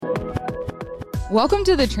Welcome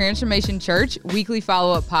to the Transformation Church Weekly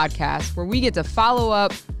Follow-Up Podcast, where we get to follow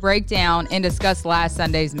up, break down, and discuss last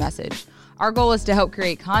Sunday's message. Our goal is to help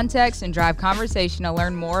create context and drive conversation to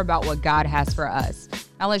learn more about what God has for us.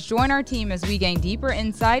 Now let's join our team as we gain deeper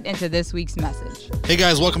insight into this week's message. Hey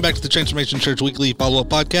guys, welcome back to the Transformation Church Weekly Follow-Up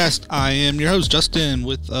Podcast. I am your host, Justin,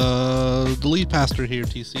 with the lead pastor here,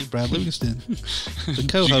 TC, Brad Livingston, the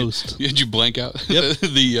co-host. Did you blank out? Yep.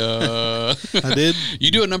 I did.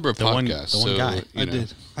 You do a number of podcasts. The one guy. I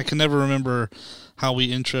did. I can never remember how we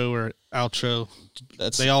intro or outro.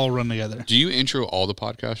 They all run together. Do you intro all the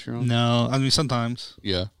podcasts you're on? No, I mean, sometimes.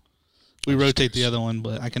 Yeah. We rotate the other one,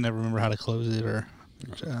 but I can never remember how to close it or...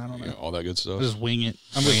 I don't know. Yeah, all that good stuff. I just wing it.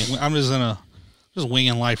 I'm just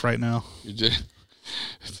winging life right now.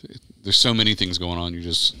 There's so many things going on.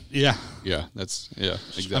 Yeah,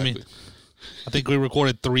 exactly. I mean, I think we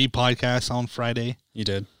recorded 3 podcasts on Friday. You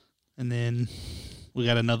did, and then we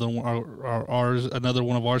got another one, another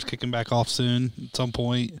one of ours kicking back off soon at some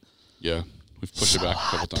point. Yeah, we've pushed it back a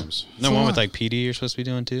couple times. No one with like PD you're supposed to be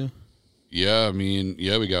doing too. Yeah, I mean,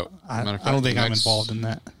 we got. I don't think I'm involved in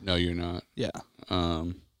that. No, you're not. Yeah.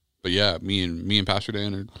 But yeah, me and Pastor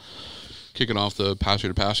Dan are kicking off the Pastor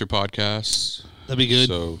to Pastor podcast. That'd be good.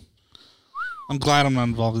 So I'm glad I'm not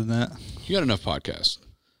involved in that. You got enough podcasts.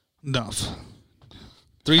 Enough.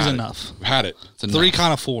 3's enough. Had it. It's enough. 3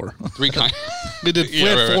 kind of 4. 3 kind. We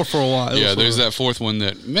had 4 for a while. There's that 4th one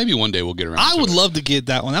that maybe one day we'll get around to. I would love to get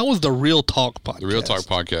that one. That was the Real Talk podcast. The Real Talk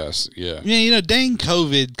podcast, yeah. Yeah, dang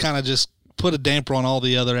COVID kind of just put a damper on all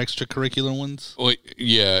the other extracurricular ones. Well,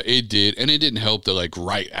 yeah, it did. And it didn't help that, like,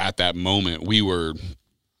 right at that moment, we were,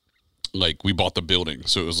 like, we bought the building.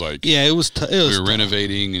 So it was like... Yeah, it was we were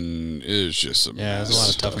renovating, and it was just some... Yeah, it was a lot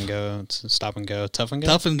of tough and go. It's stop and go. Tough and go?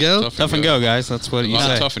 Tough and go? Tough and go, guys. That's what you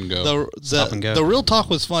say. Tough and go. Tough and go. The Real Talk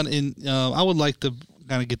was fun, and I would like to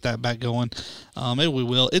kind of get that back going. Maybe we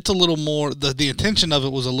will. It's a little more... The intention of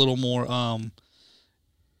it was a little more...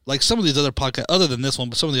 like some of these other podcasts, other than this one,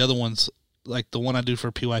 but some of the other ones... Like the one I do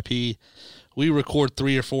for PYP, we record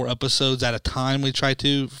 3 or 4 episodes at a time. We try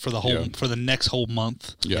to for the next whole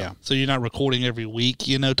month. Yeah. So you're not recording every week,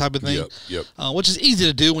 type of thing. Yep. Which is easy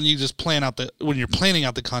to do when you just when you're planning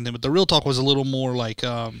out the content. But the Real Talk was a little more like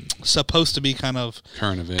supposed to be kind of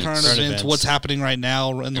current events, what's happening right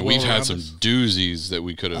now in the world. We've had some doozies that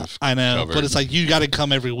we could have. I know, covered. but it's like you got to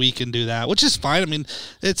come every week and do that, which is fine. I mean,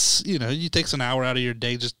 it's it takes an hour out of your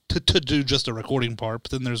day just to do just a recording part.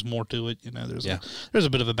 But then there's more to it. There's a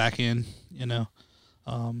bit of a back end.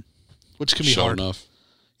 Which can be hard enough.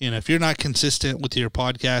 If you're not consistent with your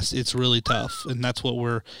podcast, it's really tough. And that's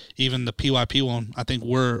what even the PYP one, I think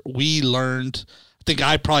we learned, I think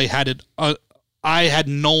I probably had it, I had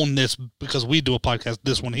known this because we do a podcast,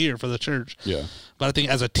 this one here for the church. Yeah. But I think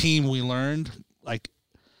as a team, we learned, like,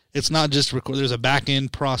 it's not just record. There's a back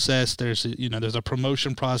end process. There's a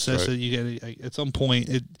promotion process that you get at some point.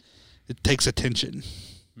 It takes attention.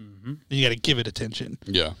 Mm-hmm. And you got to give it attention.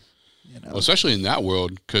 Yeah. Well, especially in that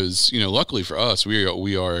world, because luckily for us,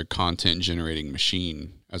 we are a content generating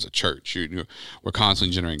machine as a church. We're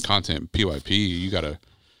constantly generating content. PYP, you got to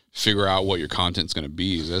figure out what your content's going to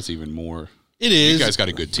be. So that's even more. It is. You guys got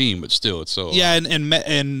a good team, but still, it's so. Yeah, and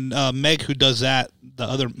Meg, who does that, the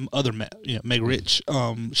other Meg Rich,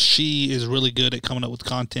 she is really good at coming up with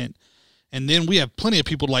content. And then we have plenty of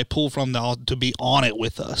people to pull from to be on it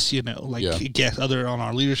with us, guests other on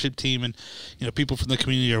our leadership team and, people from the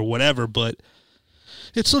community or whatever. But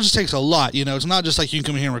it still just takes a lot, It's not just like you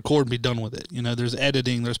can come here and record and be done with it. There's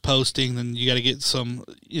editing, there's posting, then you got to get some,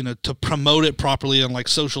 to promote it properly on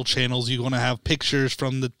social channels. You're going to have pictures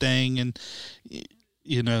from the thing, and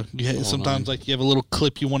sometimes you have a little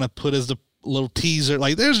clip you want to put as the little teaser.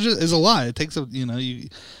 Like there's a lot. It takes you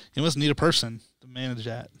must need a person to manage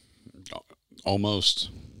that.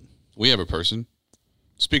 Almost. We have a person.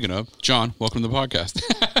 Speaking of, John, welcome to the podcast.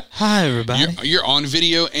 Hi, everybody. You're on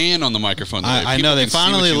video and on the microphone today. I know. They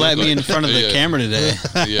finally let me in front of the camera today.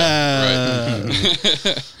 Yeah,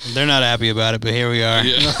 right. They're not happy about it, but here we are.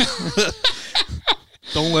 Yeah.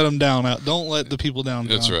 Don't let them down. Don't let the people down.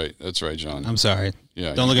 John. That's right, John. I'm sorry.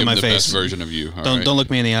 Yeah. Don't look at my the face. Best version of you. Don't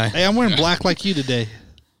look me in the eye. Hey, I'm wearing black like you today.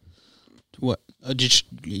 What?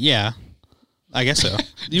 Yeah. I guess so.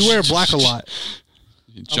 You wear black a lot.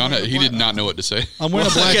 John, he did not know what to say. I'm wearing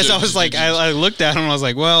a black. I guess I was like, I looked at him and I was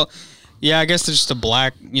like, well, yeah, I guess it's just a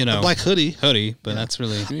black, a black hoodie, but that's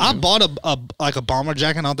really. I bought a bomber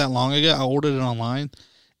jacket not that long ago. I ordered it online,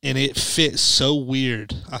 and it fit so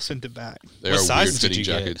weird. I sent it back. They are weird fitting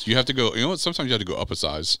jackets. You have to go. You know what? Sometimes you have to go up a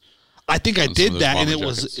size. I think I did that, and it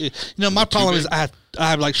was. My problem is I have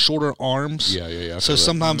like shorter arms. Yeah. I So feel that.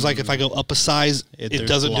 sometimes like if I go up a size, it They're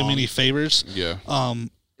doesn't do long. me any favors. Yeah.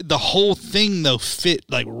 The whole thing though fit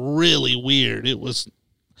like really weird.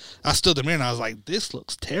 I stood in the mirror and I was like, this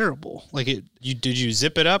looks terrible. Like Did you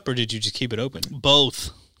zip it up or did you just keep it open? both.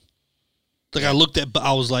 Like I looked at,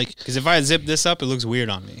 I was like, Because if I zip this up, it looks weird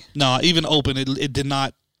on me. no, even open, it did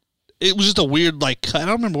not. It was just a weird like cut. I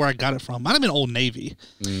don't remember where I got it from. Might have been Old Navy.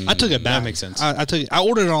 I took it back. That makes sense. I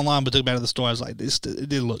ordered it online, but took it back to the store. I was like, it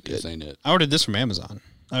didn't look good. This ain't it. I ordered this from Amazon.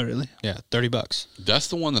 Oh really? Yeah, $30. That's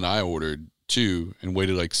the one that I ordered too, and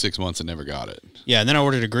waited like 6 months and never got it. Yeah, and then I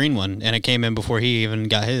ordered a green one, and it came in before he even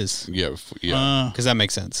got his. Yeah. Because that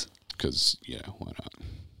makes sense. Because why not?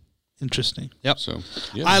 Interesting. Yep. So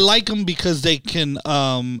yeah. I like them because they can.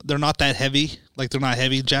 They're not that heavy. Like they're not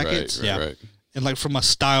heavy jackets. Right. Yeah. Right. And like from a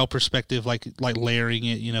style perspective, like layering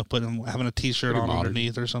it, having a t-shirt Pretty on modern.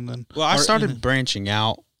 underneath or something. Well, I Or, started branching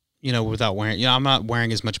out, without wearing. I'm not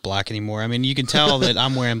wearing as much black anymore. I mean, you can tell that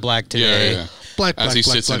I'm wearing black today. Yeah. black, As black, he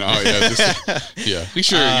black, sits black. in, yeah. At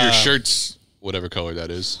least your shirt's whatever color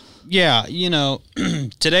that is. Yeah,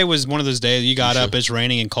 today was one of those days you got up, it's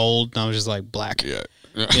raining and cold, and I was just like black. Yeah.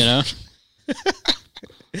 You know?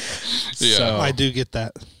 Yeah. So- I do get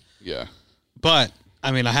that. Yeah. But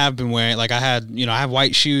I mean, I have been wearing I have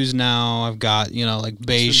white shoes now. I've got beige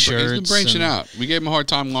He's shirts. been branching and- out. We gave him a hard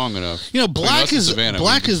time long enough. Black us in is Savannah,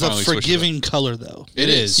 black we is a finally switched it up. forgiving color though. It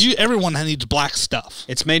is. Everyone needs black stuff.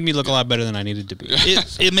 It's made me look a lot better than I needed to be.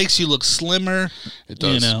 It makes you look slimmer. It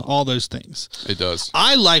does. All those things. It does.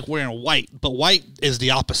 I like wearing white, but white is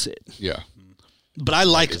the opposite. Yeah. But I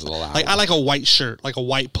like is allowed. I like a white shirt, like a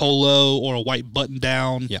white polo or a white button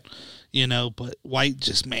down. Yeah. But white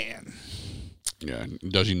just Yeah.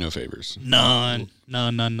 Does you no favors. none.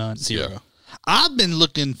 Zero. Yeah. I've been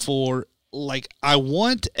looking for I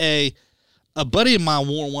want a buddy of mine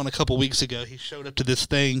wore one a couple weeks ago. He showed up to this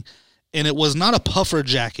thing, and it was not a puffer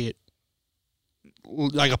jacket,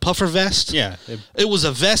 like a puffer vest. Yeah. It was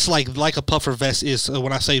a vest like a puffer vest is. So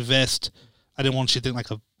when I say vest, I didn't want you to think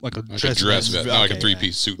like a Like dress, a dress vest. Not like a Okay,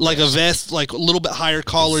 3-piece suit. like vest. a vest, like a little bit higher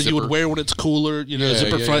collar you would zipper. wear when it's cooler. Yeah,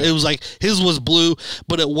 Zipper yeah, front. yeah. It was like his was blue,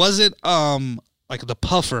 but it wasn't like the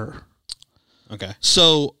puffer. Okay.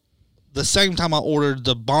 So the same time I ordered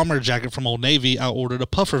the bomber jacket from Old Navy, I ordered a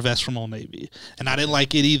puffer vest from Old Navy, and I didn't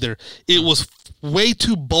like it either. It was way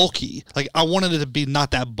too bulky. Like I wanted it to be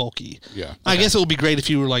not that bulky. Yeah. I guess it would be great if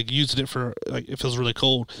you were like using it for like if it was really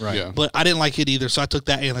cold. Right. Yeah. But I didn't like it either, so I took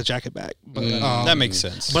that and the jacket back. But, That makes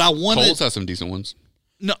sense. But I wanted Kohl's has some decent ones.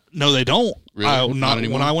 no, they don't. Really? Not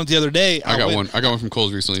anymore? When I went the other day, I got one. I got one from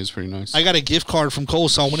Kohl's recently. It's pretty nice. I got a gift card from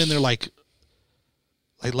Kohl's, so I went in there like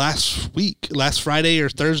last Friday or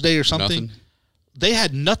Thursday or something. Nothing? They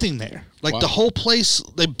had nothing there. Like Wow. the whole place,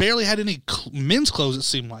 they barely had any men's clothes. It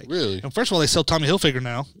seemed like. Really? And first of all, they sell Tommy Hilfiger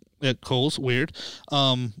now at Kohl's. Weird.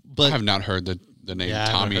 I But have not heard the name Yeah, I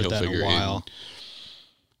haven't Tommy heard that in a Hilfiger while.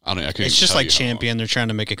 I don't know. I couldn't It's just tell like you how long. Champion. They're trying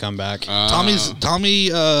to make a comeback. Tommy. It's on the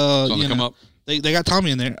come up. They got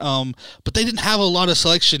Tommy in there. But they didn't have a lot of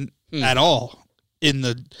selection at all.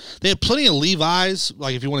 They had plenty of Levi's,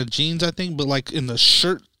 like if you wanted jeans, I think, but like in the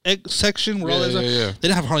shirt section where all Yeah, that yeah, yeah. they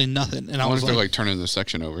didn't have hardly nothing. And I I wonder was if they're like, like turning the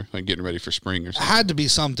section over, like getting ready for spring or something. had to be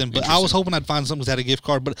something, but I was hoping I'd find something that had a gift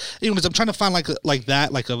card. But anyways, I'm trying to find like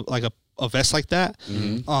a vest like that.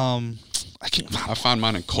 I can't find. I found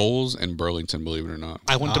mine at Kohl's and Burlington, believe it or not.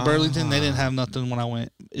 I went to Burlington. They didn't have nothing when I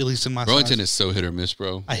went, at least in my Burlington size. is so hit or miss,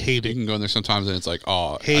 bro. I hate You it. can go in there sometimes and it's like,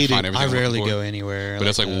 oh, Hate I find it. everything. I I'm looking rarely for. go anywhere. But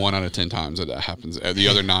it's like that. 1 out of 10 times that happens. The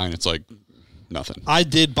other 9, it's like nothing. I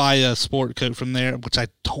did buy a sport coat from there, which I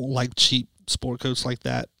don't like cheap sport coats like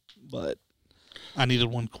that, but I needed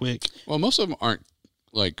one quick. Well, most of them aren't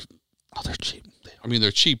like. Oh, they're cheap. I mean, they're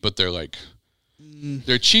cheap, but they're like.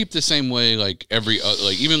 They're cheap the same way, like every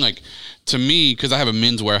like even like to me, because I have a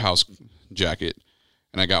Men's Warehouse jacket,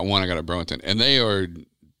 and I got a Burlington, and they are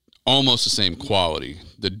almost the same quality.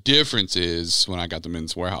 The difference is when I got the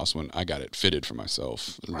Men's Warehouse when I got it fitted for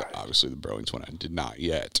myself. Obviously, the Burlington one I did not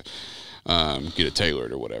yet get it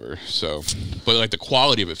tailored or whatever. So, but like the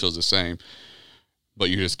quality of it feels the same. But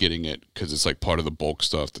you're just getting it because it's like part of the bulk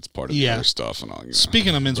stuff that's part of the other stuff and all.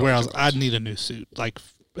 Speaking of Men's Warehouse, I'd need a new suit like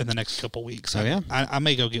in the next couple weeks. Oh, yeah? I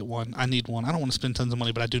may go get one. I need one. I don't want to spend tons of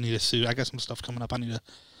money, but I do need a suit. I got some stuff coming up. I need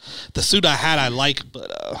the suit I had I like, but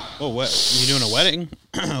Oh, what? You doing a wedding?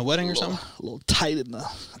 A wedding or something? a little tight in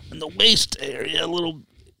the waist area. A little.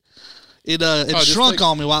 It just shrunk like-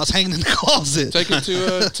 on me while I was hanging in the closet. Take it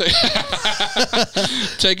to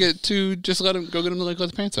take it to just let him go get him to like let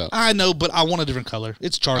the pants out. I know, but I want a different color.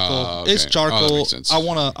 It's charcoal. Okay. It's Oh, that charcoal. makes sense. I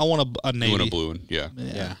want a navy. You want a blue one, yeah.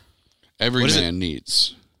 Yeah. Every What is man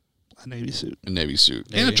needs A navy suit. A navy suit.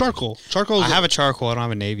 And a charcoal. Charcoal. I have a charcoal. I don't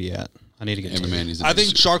have a navy yet. I need to get. Every man needs a I navy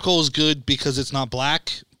think suit. charcoal is good because it's not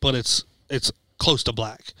black, but it's close to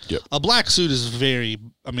black. Yep. A black suit is very.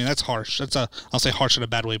 I mean, that's harsh. I'll say harsh in a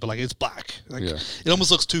bad way, but like it's black. Like, Yeah. It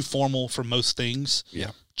almost looks too formal for most things.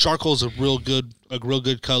 Yeah. Charcoal is a real good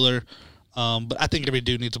color. But I think every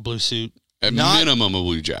dude needs a blue suit. At Not- minimum, a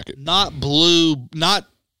blue jacket. Not blue. Not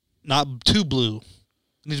too blue.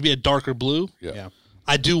 It needs to be a darker blue. Yeah.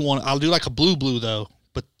 I'll do like a blue though,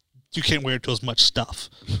 but you can't wear it to as much stuff.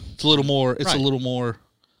 It's a little more. It's Right. a little more.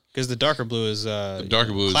 Because the darker blue is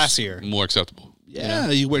Darker blue classier. is more acceptable. Yeah,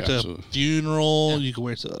 you wear it to a absolutely. funeral. You can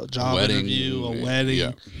wear it to a job interview, a wedding.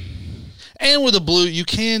 Yeah. And with the blue, you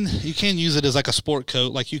can use it as like a sport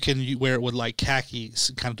coat. Like you can wear it with like khakis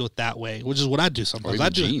and kind of do it that way, which is what I do Or sometimes. even I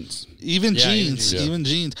do jeans. even Yeah, even jeans, jeans. even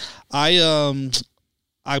jeans.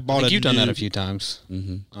 I bought I think a you've done new, that a few times.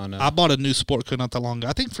 Mm-hmm. Oh no. I bought a new sport coat not that long ago.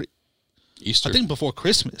 I think Easter. I think before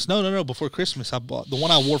Christmas. No, before Christmas. I bought the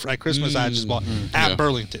one I wore at Christmas. I just bought at Yeah.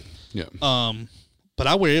 Burlington. Yeah. But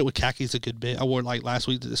I wear it with khakis a good bit. I wore it like last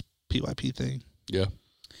week to this PYP thing. Yeah.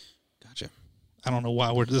 Gotcha. I don't know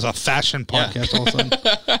why this is a fashion Yeah. podcast all of a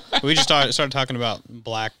sudden. We just started talking about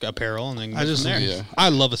black apparel, and then I just from there. Yeah. I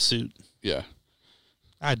love a suit. Yeah.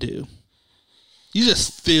 I do. You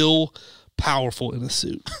just feel powerful in a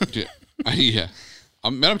suit. Yeah. Yeah.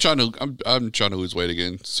 I'm trying to lose weight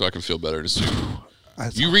again so I can feel better in a suit.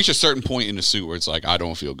 You reach a certain point in the suit where it's like I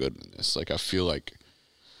don't feel good in this. Like I feel like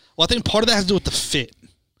Well, I think part of that has to do with the fit.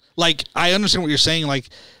 Like I understand what you're saying. Like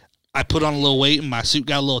I put on a little weight and my suit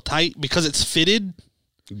got a little tight because it's fitted.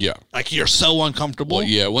 yeah. Like you're so uncomfortable. Well,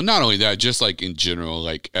 yeah. Well, not only that, just like in general,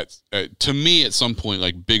 like to me, at some point,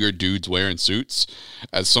 like bigger dudes wearing suits,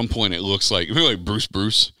 at some point it looks like remember like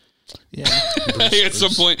Bruce. Yeah. At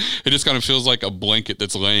some point, it just kind of feels like a blanket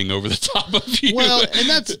that's laying over the top of you. Well, and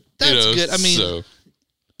that's good. I mean, so,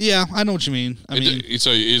 yeah, I know what you mean. I mean,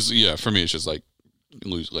 so is yeah. For me, it's just like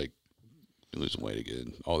losing weight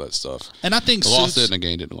again, all that stuff. and I think I lost suits. it and I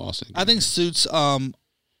gained it and lost it. I think suits.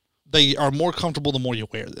 They are more comfortable the more you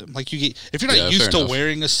wear them. Like you get, if you're not Yeah, used fair to enough.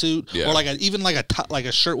 wearing a suit Yeah. or even like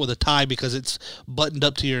a shirt with a tie because it's buttoned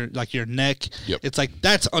up to your neck. Yep. It's like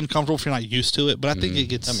that's uncomfortable if you're not used to it. But I think it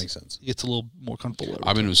gets That makes sense. It gets a little more comfortable.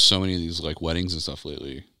 I've been to so many of these like weddings and stuff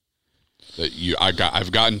lately that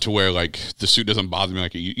I've gotten to where like the suit doesn't bother me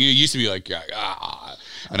like it used to be like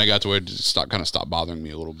and I got to where it just stopped bothering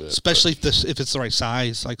me a little bit. Especially if it's the right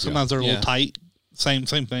size. Like sometimes they're a little Yeah. tight. Same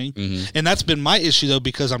thing. Mm-hmm. And that's been my issue though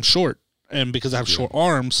because I'm short and because I have short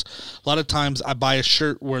arms. A lot of times I buy a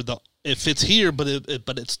shirt where it fits here, but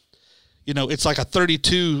it's it's like a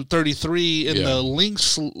 32, 33 in Yeah. the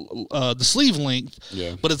length, the sleeve length.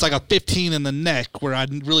 Yeah. But it's like a 15 in the neck where I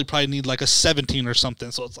really probably need like a 17 or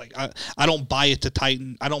something. So it's like I don't buy it to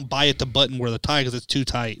tighten. I don't buy it to button where the tie because it's too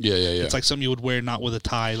tight. Yeah. It's like something you would wear not with a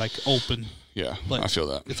tie, like open. Yeah, But I feel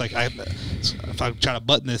that. It's like if I try to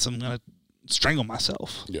button this, I'm gonna strangle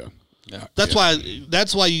myself. Yeah. That's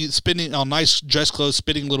why you spending on nice dress clothes,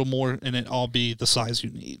 spending a little more, and it all be the size you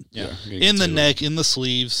need. Yeah. In the neck, in the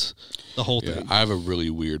sleeves, the whole Yeah, thing. I have a really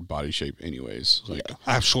weird body shape anyways. Like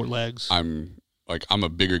I have short legs. I'm a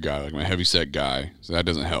bigger guy, like I'm a heavy set guy, so that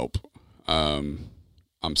doesn't help. I'm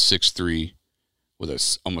 6'3"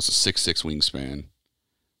 with almost a 6'6" wingspan.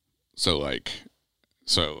 So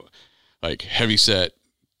heavy set,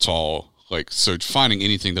 tall. So finding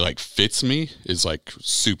anything that fits me is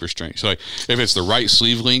super strange. So if it's the right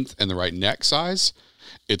sleeve length and the right neck size,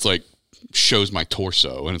 it's shows my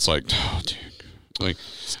torso, and it's oh dude,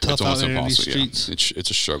 it's tough out there in these streets. Yeah, it's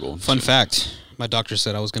a struggle. Fun fact: my doctor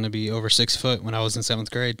said I was going to be over 6 foot when I was in 7th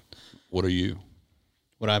grade. What are you?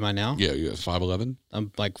 What am I now? Yeah, you have 5'11",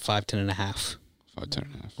 I'm like 5'10" and a half. 5'10"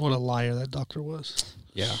 and a half. What a liar that doctor was.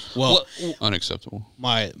 Yeah. Well, Unacceptable.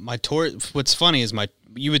 my what's funny is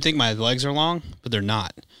you would think my legs are long, but they're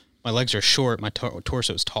not. My legs are short. My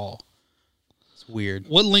torso is tall. It's weird.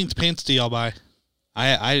 What length pants do y'all buy?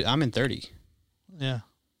 I'm in 30. Yeah.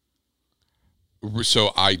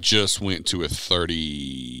 So I just went to a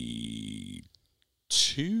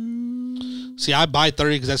 32. See, I buy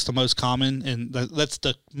 30 because that's the most common, and that's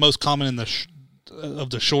the most common in of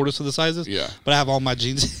the shortest of the sizes. Yeah. But I have all my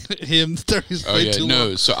jeans him 30s. Oh yeah,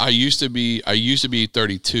 no. So I used to be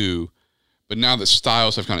 32, but now the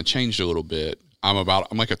styles have kind of changed a little bit. I'm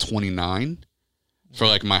like a 29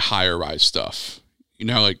 for my higher rise stuff. You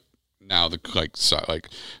know, now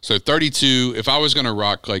so 32. If I was gonna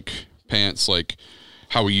rock pants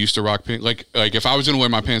how we used to rock pants, if I was gonna wear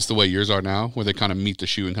my pants the way yours are now, where they kind of meet the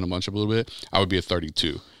shoe and kind of bunch up a little bit, I would be a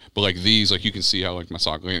 32. But like these, like you can see how like my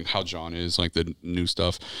sock, like how John is, like the new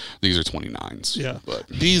stuff. These are 29s. Yeah, but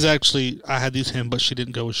these actually, I had these him, but she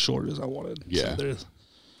didn't go as short as I wanted. Yeah.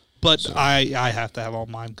 But I have to have all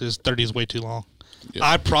mine because 30 is way too long. Yeah.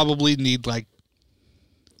 I probably need like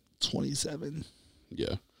 27,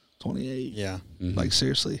 yeah, 28. Yeah. Like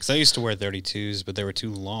seriously. Because I used to wear 32s, but they were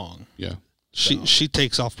too long. yeah. She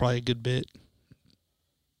takes off probably a good bit.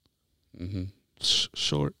 Mm-hmm.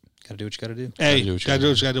 Short. Gotta do what you gotta do. Hey, do what you gotta do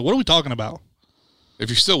what you gotta do. What are we talking about? If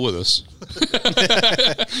you're still with us,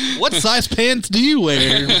 What size pants do you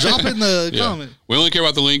wear? Drop in the yeah. comment. We only care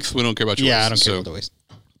about the length. We don't care about your Yeah, waist. I don't care So, about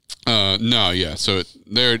the waist. no, yeah. So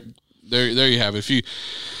there you have it.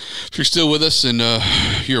 If you're still with us and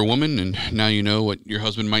you're a woman and now you know what your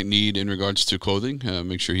husband might need in regards to clothing,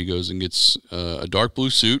 make sure he goes and gets a dark blue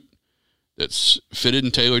suit that's fitted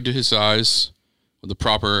and tailored to his size with the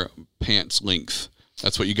proper pants length.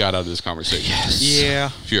 That's what you got out of this conversation. Yes. Yeah.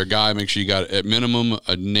 If you're a guy, make sure you got at minimum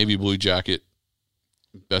a navy blue jacket.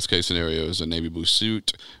 Best case scenario is a navy blue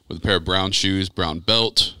suit with a pair of brown shoes, brown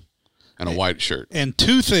belt, and a white shirt. And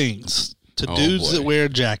two things to Oh, dudes boy. that wear a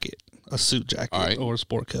jacket, a suit jacket All right. or a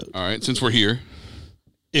sport coat. All right, since we're here,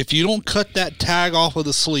 If you don't cut that tag off of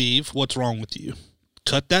the sleeve, what's wrong with you?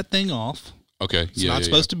 Cut that thing off. okay, It's not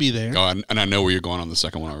supposed to be there. Oh, and I know where you're going on the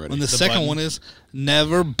second one already. And the second button. one is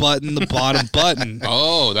never button the bottom button.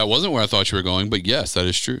 Oh, that wasn't where I thought you were going, but yes, that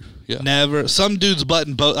is true. Yeah. Never. Some dudes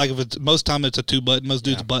button both. Like if it's most time it's a 2-button. Most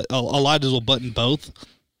dudes a lot of dudes will button both.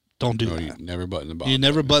 Don't do No, you that. never button the bottom. You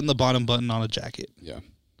never button the bottom button on a jacket. Yeah.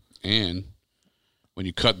 And when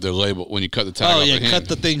you cut the label, when you cut the tag Oh off yeah, the cut hand,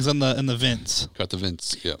 the things in the vents. cut the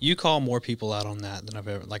vents. Yeah. You call more people out on that than I've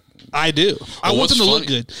ever, like, I do. I Well, want them to what's look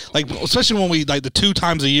good. Like especially when we like the 2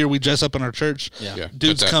 times a year we dress up in our church. Yeah. Yeah.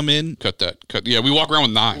 Dudes cut that, come in. Cut that. Cut. Yeah, we walk around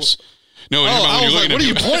with knives. No, Oh, I was like, what are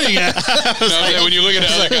you pointing at? No, when you look at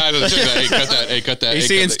the other guys, that, hey, cut that. Hey, cut that. You hey,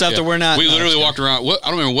 seeing cut that. stuff that we're not- We no, literally it's walked around. What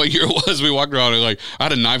I don't remember what year it was. We walked around and like I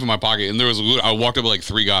had a knife in my pocket, and there was I walked up with like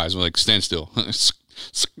 3 guys, and like stand still,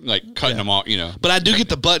 like cutting them off. You know. But I do get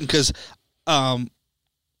the button because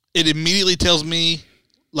it immediately tells me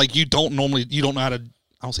like you don't know how to.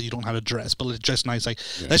 I don't say you don't know how to dress, but dress nice. Like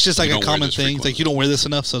that's just like You a don't wear common this thing. It's like frequently. you don't wear this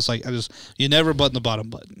enough, so it's like you never button the bottom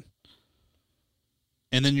button.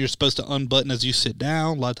 And then you're supposed to unbutton as you sit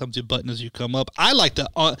down. A lot of times you button as you come up. I like to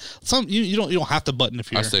you don't have to button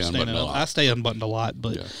if you're stay standing unbuttoned a up. lot. I stay unbuttoned a lot,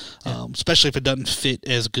 but especially if it doesn't fit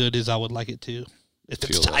as good as I would like it to. If it's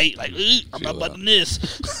Feel that. tight, like I'm Feel not buttoning this.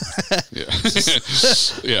 Yeah.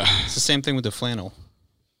 Yeah. it's the same thing with the flannel.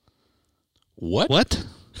 What? What?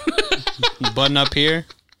 Button up here.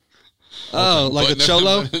 Oh, like a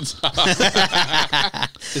cholo? Oh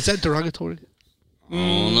Is that derogatory?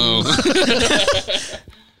 no.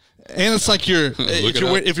 And it's like it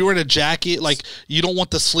if you're wearing a jacket, like you don't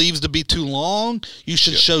want the sleeves to be too long. You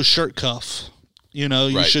should show shirt cuff. You know,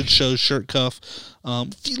 you Right. should show shirt cuff.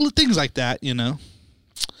 Things like that. You know,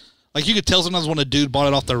 like you could tell sometimes when a dude bought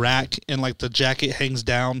it off the rack and like the jacket hangs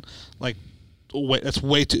down, like that's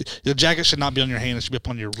way too. The jacket should not be on your hand; it should be up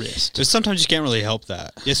on your wrist. But sometimes you can't really help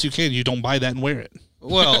that. Yes, you can. You don't buy that and wear it.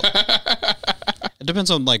 Well, it depends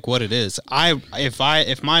on like what it is.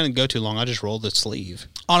 If mine go too long, I just roll the sleeve.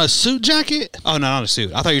 On a suit jacket? Oh, no, not a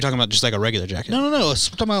suit. I thought you were talking about just like a regular jacket. No. I'm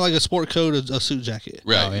talking about like a sport coat, a suit jacket.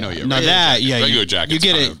 Right. Oh, yeah. No, yeah. No, regular that jacket. yeah. Regular You jackets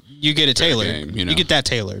get kind it. of You get it fair tailored. game, you know. You get that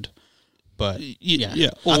tailored. But yeah.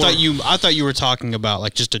 Or- I thought you were talking about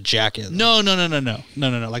like just a jacket. No.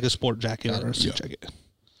 Like a sport jacket or a suit jacket.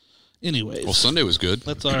 Anyways, Well, Sunday was good.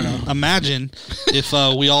 let's imagine if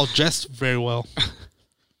we all dressed very well.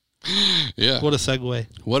 Yeah. What a segue.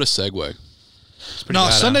 What a segue. Pretty No,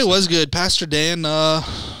 bad, Sunday honestly. was good. Pastor Dan,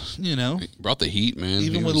 Brought the heat, man.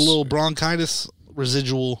 even He with a was- little bronchitis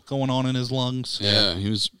residual going on in his lungs. Yeah, he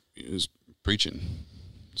was preaching.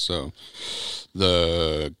 So,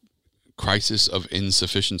 the crisis of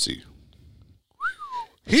insufficiency.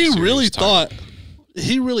 He That's a really serious topic.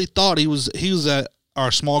 thought he was at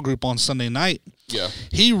our small group on Sunday night. Yeah.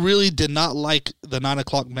 He really did not like the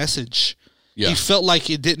 9:00 message. Yeah. He felt like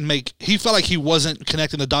it didn't make. He felt like he wasn't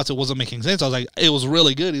connecting the dots. It wasn't making sense. I was like, it was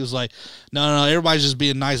really good. He was like, no, everybody's just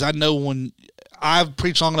being nice. I know when I've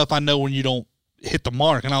preached long enough. I know when you don't hit the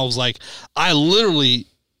mark. And I was like, I literally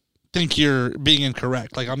think you're being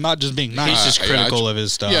incorrect. Like I'm not just being nice. He's just critical of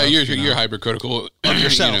his stuff. Yeah, you're you know? you're hypercritical of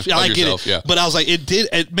yourself. You know, I of get yourself, it. Yeah. But I was like,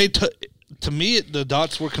 it made to me the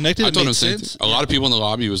dots were connected. I It told him made the same sense. thing. A lot of people in the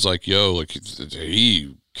lobby was like, "Yo, like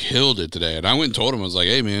he killed it today," and I went and told him, I was like,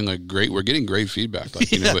 "Hey, man, like great, we're getting great feedback."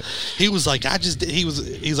 Like, you know, but He was like,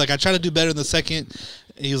 he's like, I try to do better in the second.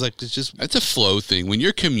 He was like, it's just It's a flow thing. When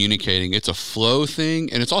you're communicating, it's a flow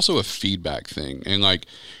thing, and it's also a feedback thing. And like,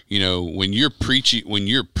 when you're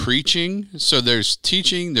preaching, so there's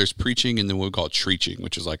teaching, there's preaching, and then what we call treaching,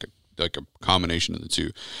 which is like a combination of the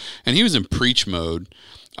two. And he was in preach mode,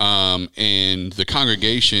 and the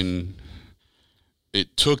congregation,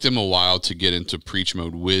 it took them a while to get into preach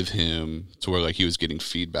mode with him to where like he was getting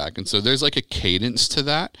feedback. And so there's like a cadence to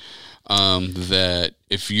that, that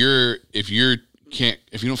if you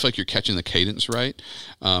don't feel like you're catching the cadence right,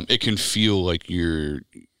 it can feel like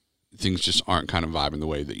things just aren't kind of vibing the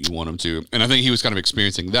way that you want them to. And I think he was kind of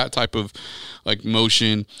experiencing that type of like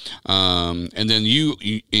motion. And then you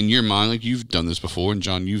in your mind, like you've done this before, and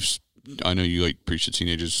John, I know you like preach to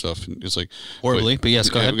teenagers stuff, and it's like horribly, but yes,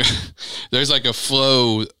 go ahead. There's like a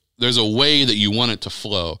flow. There's a way that you want it to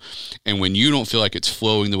flow. And when you don't feel like it's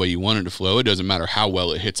flowing the way you want it to flow, it doesn't matter how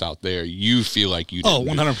well it hits out there. You feel like you didn't.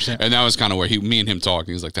 100%. And that was kind of where me and him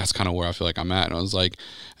talking. He's like, that's kind of where I feel like I'm at. And I was like,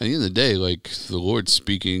 at the end of the day, like the Lord's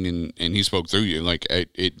speaking and he spoke through you. Like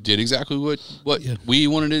it did exactly what we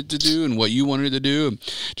wanted it to do and what you wanted it to do. And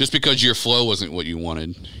just because your flow wasn't what you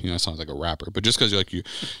wanted, it sounds like a rapper, but just because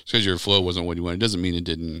your flow wasn't what you wanted, doesn't mean it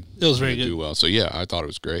was very good. Do well. So yeah, I thought it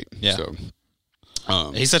was great. Yeah. So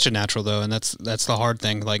he's such a natural though, and that's the hard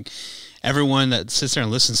thing. Like everyone that sits there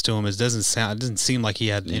and listens to him, it doesn't seem like he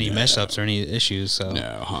had any mess ups or any issues. So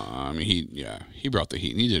no, I mean he brought the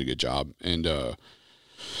heat and he did a good job, and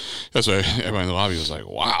that's why everybody in the lobby was like,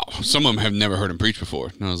 wow. Some of them have never heard him preach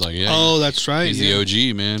before, and I was like, yeah, oh, that's right, he's the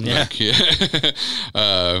OG, man. Yeah.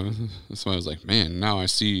 Somebody was like, man, now I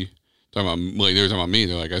see. They were talking about me.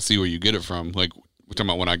 They're like, I see where you get it from. Like we're talking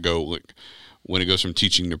about when I go like. When it goes from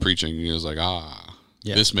teaching to preaching, he was like,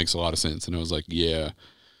 this makes a lot of sense. And I was like, yeah,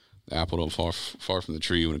 the apple don't fall far from the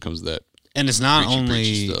tree when it comes to that. And it's not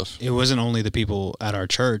preachy stuff. It wasn't only the people at our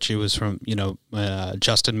church. It was from,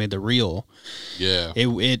 Justin made the reel. Yeah.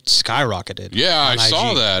 It skyrocketed. Yeah, I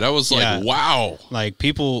saw that. I was like, wow. Like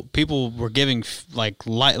people were giving like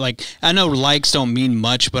I know likes don't mean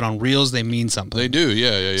much, but on reels they mean something. They do.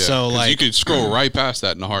 Yeah. So like you could scroll right past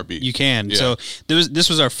that in a heartbeat. You can. Yeah. So this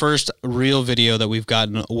was our first reel video that we've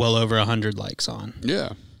gotten well over 100 likes on.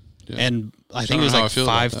 Yeah. And I think it was like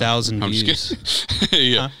 5,000 views.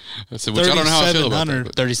 Yeah. I said, which I don't know how I feel about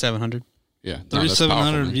that. 3,700. Yeah.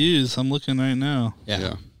 3,700 views. I'm looking right now.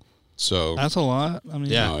 Yeah. So that's a lot. I mean,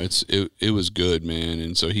 no, it was good, man.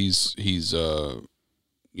 And so he's and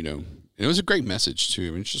it was a great message too.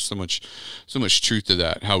 I mean, it's just so much truth to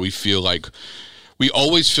that. How we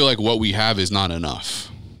always feel like what we have is not enough.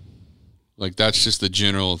 Like that's just the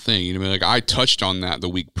general thing. Like I touched on that the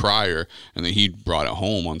week prior, and then he brought it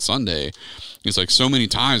home on Sunday. It's like so many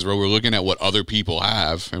times where we're looking at what other people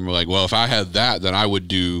have, and we're like, well, if I had that, then I would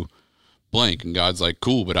do blank. And God's like,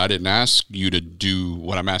 cool, but I didn't ask you to do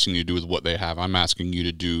what I'm asking you to do with what they have. I'm asking you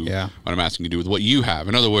to do what I'm asking you to do with what you have.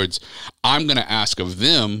 In other words, I'm going to ask of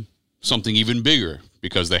them something even bigger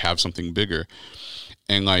because they have something bigger.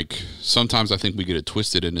 And like sometimes I think we get it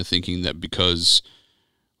twisted into thinking that because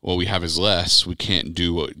what we have is less, we can't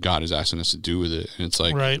do what God is asking us to do with it. And it's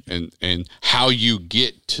like, right. And how you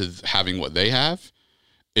get to having what they have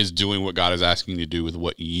is doing what God is asking you to do with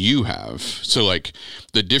what you have. So like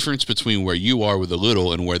the difference between where you are with a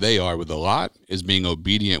little and where they are with a lot is being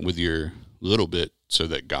obedient with your little bit so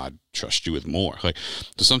that God trusts you with more. Like,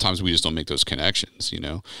 so sometimes we just don't make those connections,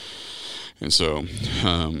 And so,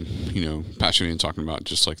 Pastor Ian talking about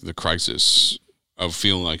just like the crisis of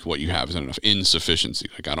feeling like what you have isn't enough, insufficiency.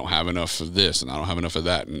 Like I don't have enough of this and I don't have enough of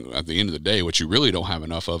that. And at the end of the day, what you really don't have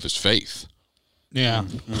enough of is faith. Yeah.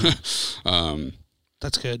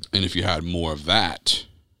 That's good. And if you had more of that,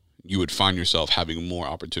 you would find yourself having more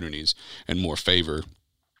opportunities and more favor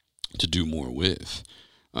to do more with.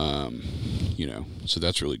 So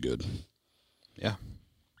that's really good. Yeah.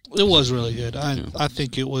 It was really good. I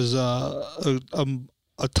think it was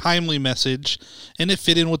a timely message, and it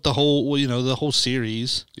fit in with the whole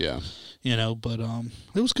series. Yeah. But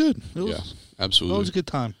it was good. Absolutely. It was a good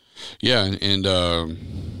time. Yeah, and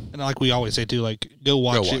like we always say too, like go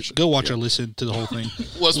watch it. Go watch or listen to the whole thing.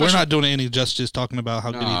 Well, we're not doing any justice talking about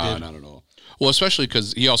how good he did. Not at all. Well, especially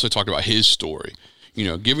because he also talked about his story.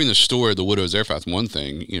 Giving the story of the widow of Zarephath, one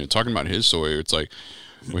thing. Talking about his story, it's like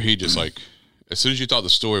where he just like, as soon as you thought the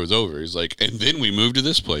story was over, he's like, and then we moved to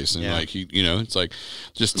this place, and like he, it's like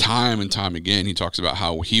just time and time again, he talks about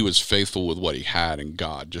how he was faithful with what he had, and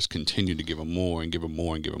God just continued to give him more and give him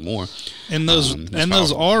more and give him more. And those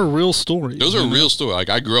those are real stories. Those are real stories. Like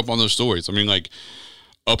I grew up on those stories. I mean, like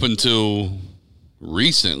up until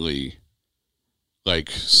recently,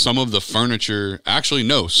 Like some of the furniture, actually,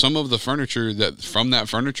 no, some of the furniture that from that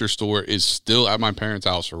furniture store is still at my parents'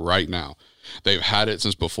 house right now. They've had it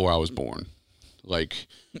since before I was born. Like,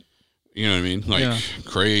 you know what I mean? Like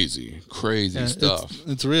crazy stuff.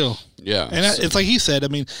 It's real. Yeah. And it's like he said, I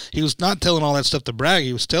mean, he was not telling all that stuff to brag.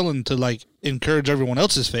 He was telling to like encourage everyone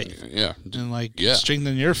else's faith. Yeah. And like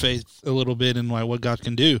strengthen your faith a little bit in like what God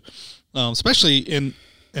can do. Especially in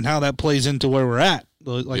how that plays into where we're at.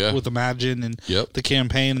 Like with Imagine and the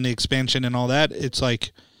campaign and the expansion and all that. It's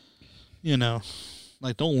like, you know,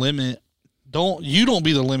 like don't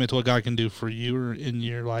be the limit to what God can do for you or in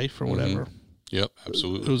your life or whatever. Yep,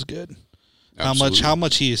 absolutely. It was good. Absolutely. How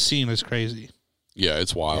much he is seen is crazy. Yeah,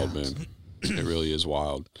 it's wild, man. It really is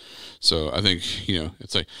wild. So I think, you know,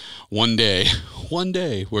 it's like one day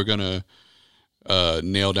we're gonna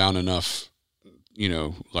nail down enough, you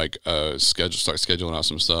know, like start scheduling out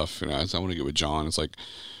some stuff. You know, I want to get with John. It's like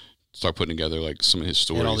start putting together like some of his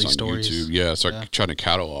stories on YouTube. Yeah, start trying to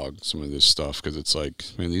catalog some of this stuff because it's like,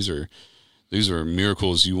 man, these are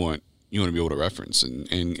miracles you want to be able to reference and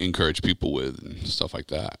encourage people with and stuff like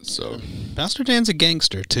that. So Pastor Dan's a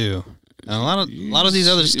gangster too. And a lot of these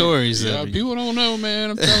other stories. Yeah, people don't know,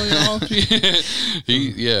 man. I'm telling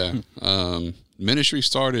y'all. Ministry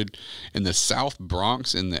started in the South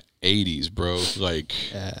Bronx in the 80s, bro. Like,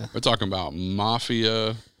 we're talking about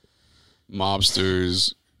mafia,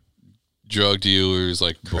 mobsters, drug dealers,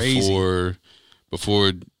 like before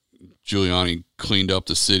Giuliani cleaned up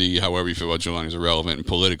the city. However you feel about Giuliani is irrelevant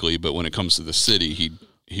politically, but when it comes to the city,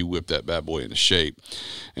 he whipped that bad boy into shape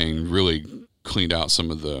and really cleaned out some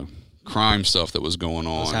of the crime stuff that was going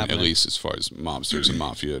on, at least as far as mobsters and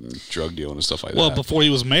mafia and drug dealing and stuff like that. Well, before he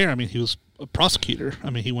was mayor, I mean, he was a prosecutor. I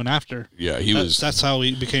mean, he went after. Yeah, that's how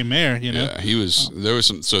he became mayor, you know? Yeah, he was, there was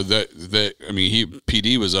some, so that, I mean,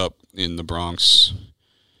 PD was up in the Bronx.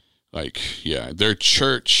 Like, yeah, their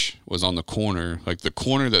church was on the corner, like the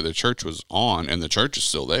corner that the church was on, and the church is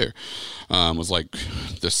still there, was like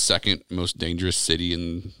the second most dangerous city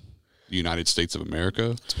in the United States of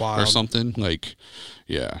America or something. Like,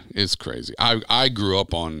 yeah, it's crazy. I grew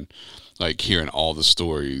up on like hearing all the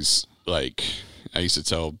stories. Like I used to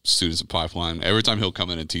tell students at Pipeline every time he'll come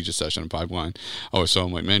in and teach a session in Pipeline. Oh, so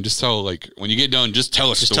I'm like, man, just tell, like, when you get done, just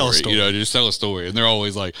tell a story. You know, just tell a story. And they're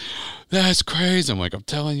always like, that's crazy. I'm like, I'm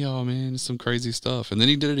telling y'all, man, it's some crazy stuff. And then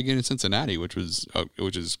he did it again in Cincinnati, which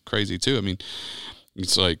is crazy too. I mean,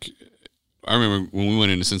 it's like, I remember when we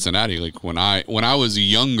went into Cincinnati, like when I was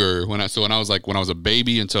younger, when I was a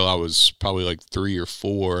baby until I was probably like 3 or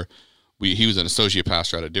 4, he was an associate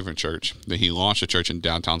pastor at a different church. Then he launched a church in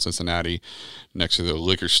downtown Cincinnati next to the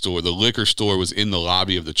liquor store. The liquor store was in the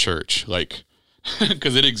lobby of the church, like,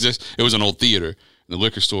 because it exists. It was an old theater. The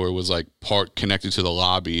liquor store was like part connected to the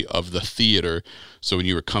lobby of the theater. So when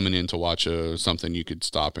you were coming in to watch something, you could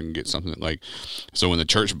stop and get something. Like, so when the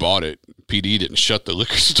church bought it, PD didn't shut the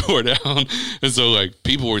liquor store down. And so like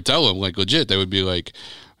people would tell him, like, legit, they would be like,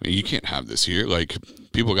 you can't have this here. Like,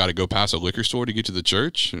 people got to go past a liquor store to get to the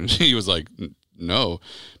church. And he was like, no,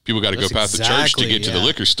 people got to go past the church to get to the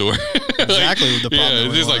liquor store. Exactly what the problem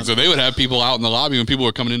it's just like, so they would have people out in the lobby when people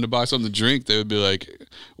were coming in to buy something to drink. They would be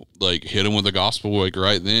like hit them with the gospel, like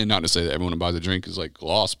right then. Not to say that everyone who buys a drink is like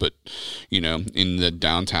lost, but you know, in the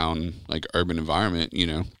downtown like urban environment, you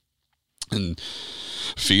know, and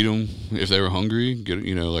feed them if they were hungry. Get,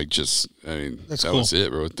 you know, like, just, I mean, that cool. was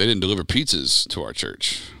it, bro. They didn't deliver pizzas to our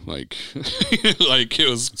church. Like, like it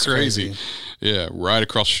was crazy. Yeah, right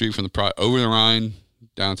across the street from over the Rhine,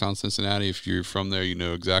 downtown Cincinnati. If you're from there, you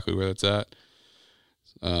know exactly where that's at.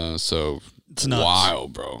 So it's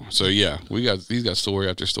wild, bro. So yeah, he's got story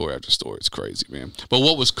after story after story. It's crazy, man. But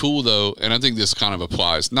what was cool though, and I think this kind of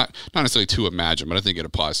applies not necessarily to Imagine, but I think it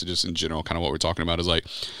applies to just in general, kind of what we're talking about, is like,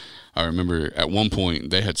 I remember at one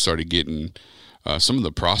point they had started getting some of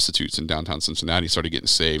the prostitutes in downtown Cincinnati started getting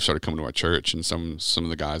saved, started coming to our church, and some of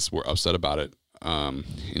the guys were upset about it.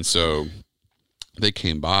 And so they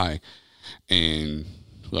came by and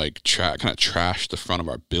like kind of trashed the front of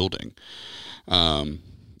our building.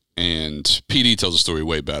 And PD tells the story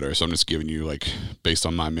way better, so I'm just giving you, like, based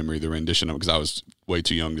on my memory, the rendition of it, because I was way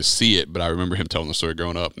too young to see it, but I remember him telling the story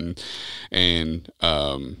growing up, and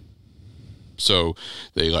so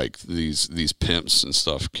they, like, these pimps and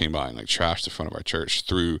stuff came by and like trashed the front of our church,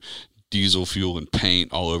 threw diesel fuel and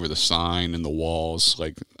paint all over the sign and the walls,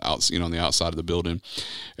 like, out, you know, on the outside of the building.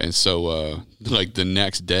 And so like the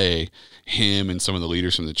next day, him and some of the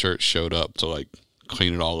leaders from the church showed up to like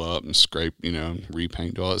clean it all up and scrape, you know,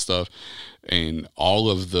 repaint, all that stuff. And all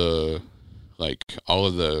of the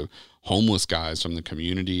homeless guys from the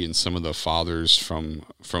community and some of the fathers from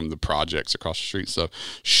the projects across the street stuff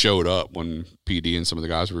showed up when PD and some of the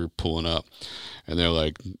guys were pulling up, and they're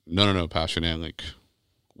like, no, Pastor Dan, like,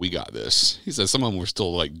 we got this. He said some of them were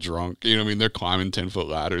still like drunk. You know what I mean? They're climbing 10-foot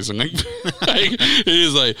ladders and like, it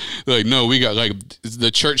is like, no, we got, like, the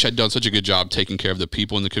church had done such a good job taking care of the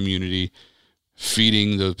people in the community,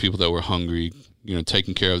 feeding the people that were hungry, you know,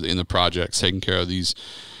 taking care of in the projects, taking care of the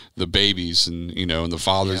babies, and, you know, and the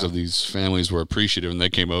fathers of these families were appreciative, and they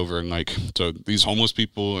came over, and like, so these homeless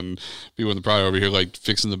people and people in the project over here, like,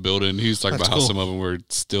 fixing the building. He was talking about how some of them were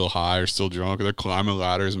still high or still drunk, or they're climbing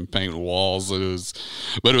ladders and painting walls.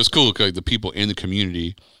 But it was cool because, like, the people in the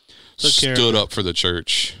community stood up for the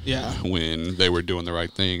church when they were doing the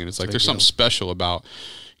right thing. And it's like, there's something special about,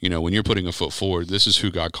 you know, when you're putting a foot forward, this is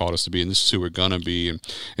who God called us to be, and this is who we're gonna be. And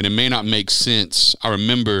it may not make sense. I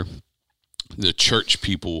remember the church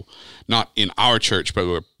people, not in our church, but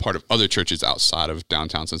we're part of other churches outside of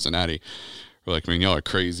downtown Cincinnati, were like, man, y'all are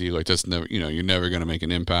crazy. Like, that's never, you know, you're never going to make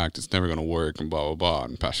an impact. It's never going to work, and blah, blah, blah.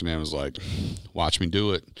 And Pastor Dan was like, watch me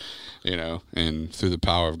do it, you know, and through the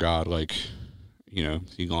power of God, like, you know,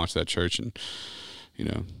 he launched that church and, you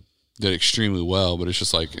know, did extremely well. But it's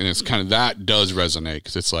just like, and it's kind of, that does resonate,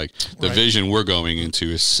 because it's like the vision we're going into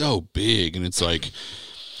is so big, and it's like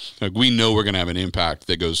we know we're going to have an impact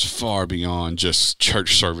that goes far beyond just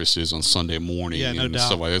church services on Sunday morning and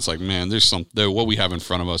stuff like that. It's like, man, there's what we have in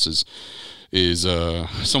front of us is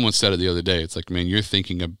someone said it the other day. It's like, man, you're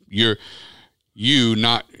thinking of you,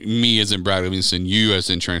 not me as in Brad Livingston, you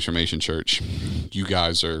as in Transformation Church. You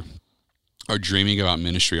guys are dreaming about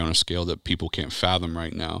ministry on a scale that people can't fathom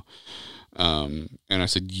right now. And I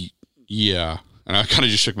said, yeah. And I kind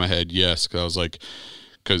of just shook my head, yes, because I was like,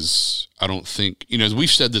 because I don't think, you know, as we've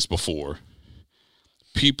said this before,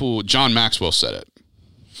 John Maxwell said it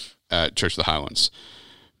at Church of the Highlands.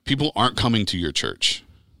 People aren't coming to your church.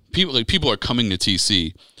 People are coming to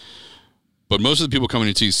TC, but most of the people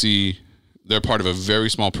coming to TC, they're part of a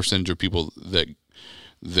very small percentage of people that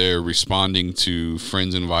they're responding to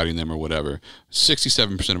friends inviting them or whatever.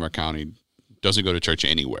 67% of our county doesn't go to church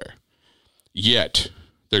anywhere. Yet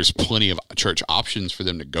there's plenty of church options for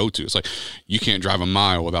them to go to. It's like, you can't drive a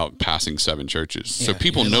mile without passing 7 churches. So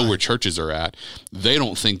people know where churches are at. They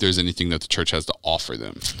don't think there's anything that the church has to offer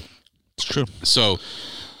them. It's true. So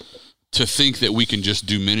to think that we can just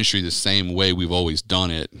do ministry the same way we've always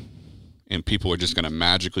done it, and people are just going to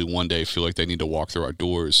magically one day feel like they need to walk through our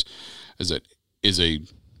doors, is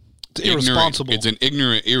irresponsible. It's an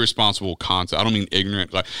ignorant, irresponsible concept. I don't mean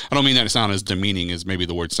ignorant. Like, I don't mean that to sound as demeaning as maybe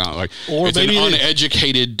the word sounds like. Or it's an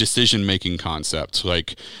uneducated decision-making concept.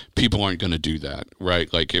 Like, people aren't going to do that, right?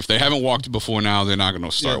 Like, if they haven't walked before now, they're not going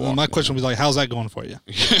to start walking. My question was like, how's that going for you?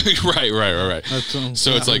 right.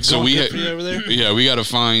 So it's like, so we got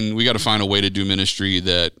to find a way to do ministry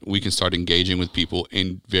that we can start engaging with people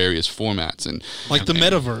in various formats, and like the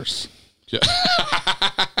metaverse. Yeah.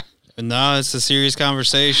 No, it's a serious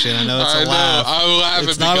conversation. I know it's a laugh. I'm laughing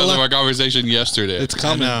because of our conversation yesteday. It's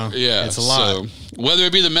coming. Yeah, it's a lot. So whether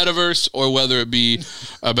it be the metaverse or whether it be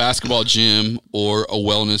a basketball gym or a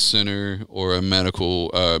wellness center or a mental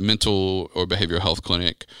or behavioral health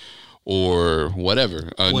clinic or whatever,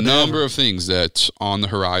 number of things that's on the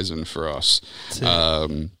horizon for us.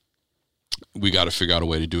 We got to figure out a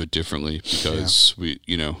way to do it differently, because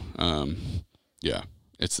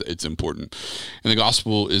It's important. And the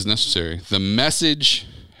gospel is necessary. The message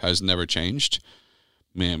has never changed,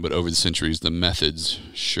 man, but over the centuries, the methods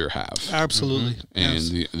sure have. Absolutely.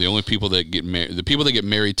 And the only people that get married, the people that get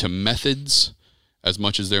married to methods as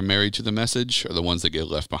much as they're married to the message, are the ones that get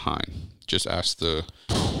left behind. Just ask the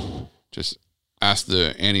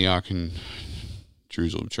Antioch and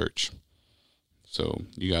Jerusalem church. So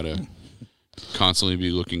you got to constantly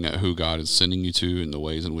be looking at who God is sending you to and the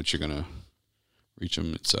ways in which you're going to reach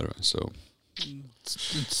them, etc. So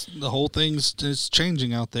it's the whole thing's just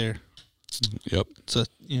changing out there. Yep. It's a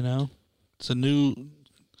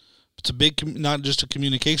big, not just a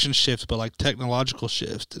communication shift, but like technological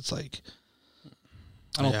shift. It's like,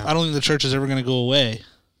 I don't think the church is ever going to go away.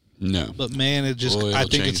 No. But man, I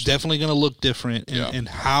think it's definitely going to look different in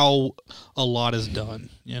how a lot is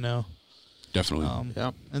done, you know? Definitely.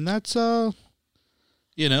 And that's,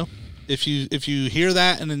 if you hear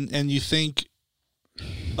that and you think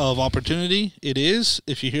of opportunity, it is.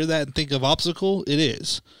 If you hear that and think of obstacle, it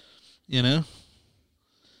is. You know?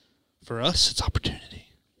 For us, it's opportunity.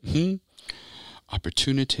 Mm-hmm.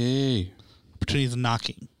 Opportunity is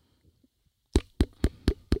knocking.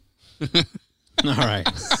 All right.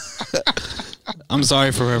 I'm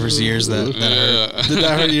sorry for whoever's ears that hurt. Did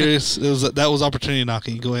that hurt yours? That was opportunity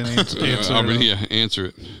knocking. Go ahead and answer it. Answer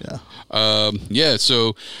it. Yeah.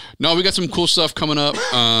 So, no, we got some cool stuff coming up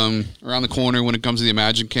around the corner when it comes to the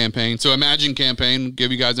Imagine campaign. So, Imagine campaign,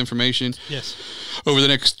 give you guys information. Yes. Over the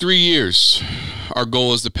next 3 years, our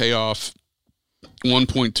goal is to pay off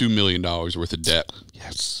 $1.2 million worth of debt.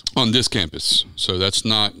 Yes. On this campus. So, that's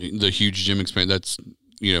not the huge gym expansion. That's,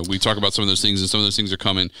 we talk about some of those things, and some of those things are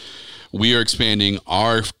coming. We are expanding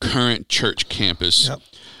our current church campus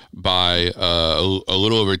by a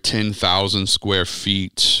little over 10,000 square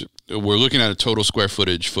feet. We're looking at a total square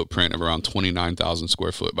footage footprint of around 29,000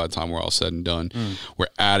 square foot by the time we're all said and done. We're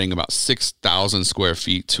adding about 6,000 square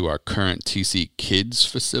feet to our current TC Kids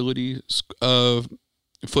facility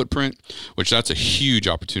footprint, which that's a huge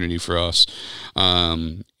opportunity for us.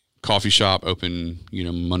 Coffee shop open,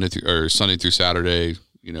 Sunday through Saturday.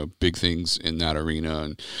 Big things in that arena,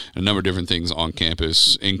 and a number of different things on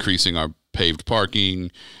campus, increasing our paved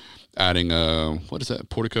parking, adding what is that,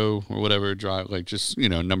 portico or whatever, drive, like just,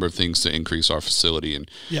 a number of things to increase our facility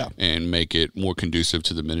and make it more conducive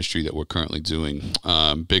to the ministry that we're currently doing.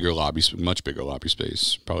 Much bigger lobby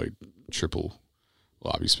space, probably triple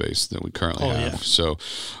lobby space than we currently have. Yeah.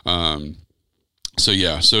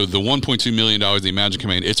 So the $1.2 million, the Imagine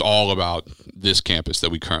campaign, it's all about this campus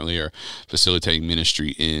that we currently are facilitating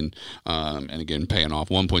ministry in, and again, paying off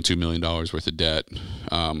 $1.2 million worth of debt.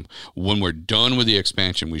 When we're done with the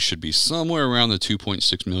expansion, we should be somewhere around the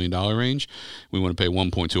 $2.6 million range. We want to pay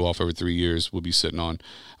 1.2 off over 3 years. We'll be sitting on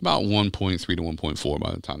about 1.3 to 1.4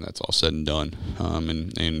 by the time that's all said and done.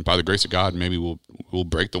 And by the grace of God, maybe we'll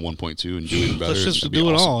break the 1.2 and do even better. Let's just do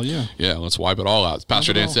it all, yeah. Yeah, let's wipe it all out.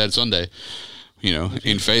 Pastor Dan said Sunday,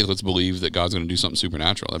 in faith, let's believe that God's going to do something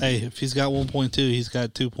supernatural. Hey, if he's got 1.2, he's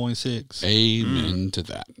got 2.6. Amen to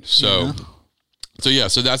that. So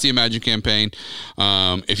that's the Imagine campaign.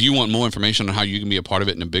 If you want more information on how you can be a part of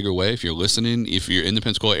it in a bigger way, if you're listening, if you're in the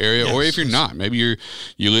Pensacola area, or if you're not, maybe you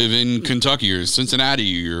live in Kentucky or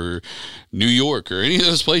Cincinnati or New York or any of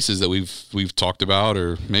those places that we've talked about,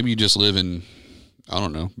 or maybe you just live in, I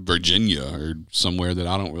don't know, Virginia or somewhere that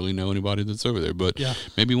I don't really know anybody that's over there, but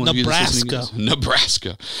maybe one of you that's listening,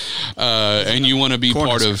 Nebraska, and you want to be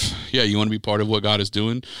part of what God is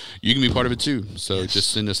doing, you can be part of it too. So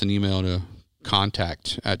just send us an email to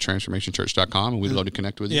contact@transformationchurch.com, and we'd love to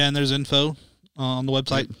connect with you. Yeah, and there's info on the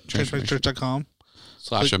website, transformationchurch.com.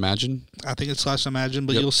 /Imagine. I think it's /Imagine,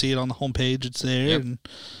 but you'll see it on the homepage. It's there. Yep. And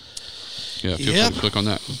feel free to click on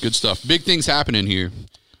that. Good stuff. Big things happening here.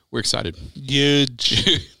 We're excited.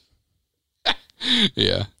 Huge.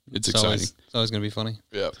 Yeah, it's exciting. It's always going to be funny.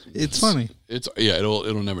 Yeah, it's funny.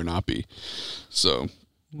 It'll never not be. So,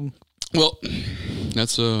 well,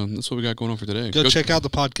 that's what we got going on for today. Go check out the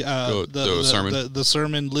podcast, the sermon, the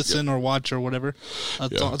sermon. Listen or watch or whatever.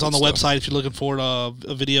 It's on the website if you're looking for a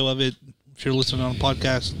video of it. If you're listening on a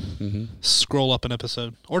podcast, scroll up an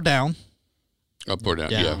episode or down. Up or down,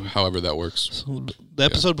 yeah. However that works. So the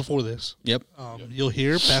episode before this. Yep. You'll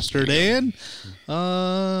hear Pastor Dan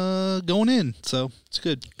going in. So it's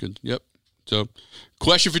good. Good. Yep. So,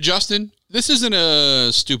 question for Justin. This isn't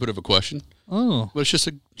a stupid of a question. Oh. But it's just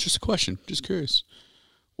a question. Just curious.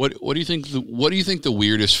 What do you think the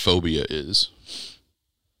weirdest phobia is?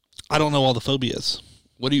 I don't know all the phobias.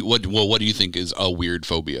 What do you think is a weird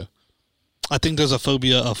phobia? I think there's a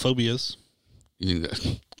phobia of phobias. You think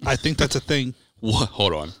that? I think that's a thing. What?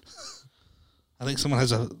 Hold on. I think there's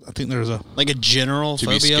a like a general to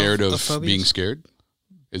phobia be scared of phobias? Being scared.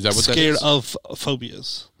 Is that what that scared is? of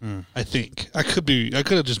phobias? I think I could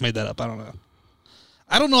have just made that up. I don't know.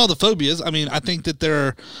 I don't know all the phobias. I mean, I think that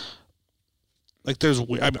there's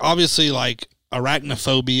obviously like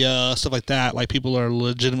arachnophobia, stuff like that. Like people are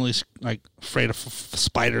legitimately like afraid of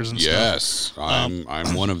spiders and stuff. Yes, I'm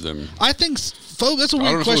one of them. I think that's a weird question. I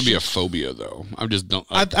don't know if it would be a phobia though. I just don't.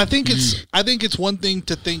 I think it's one thing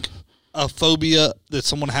to think a phobia that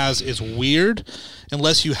someone has is weird,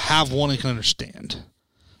 unless you have one and can understand.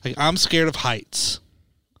 Like I'm scared of heights.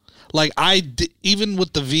 Like even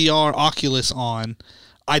with the VR Oculus on,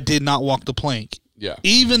 I did not walk the plank. Yeah.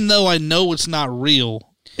 Even though I know it's not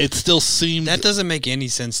real, it still seemed... That doesn't make any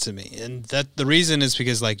sense to me. And that the reason is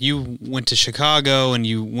because, like, you went to Chicago and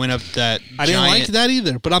you went up that I didn't like that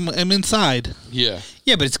either, but I'm inside. Yeah.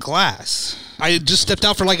 Yeah, but it's glass. I just stepped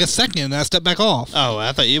out for like a second and I stepped back off. Oh,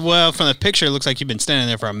 I thought well, from the picture, it looks like you've been standing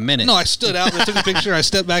there for a minute. No, I stood out, I took a picture, I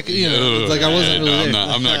stepped back, like I wasn't really there.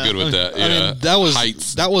 I'm not good with that. Yeah. I mean, that was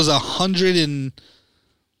heights. That was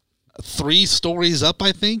 103 stories up,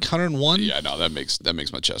 I think, 101. Yeah, no, that makes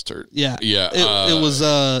my chest hurt. Yeah. Yeah. It was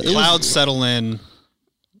clouds settle in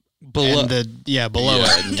below. Below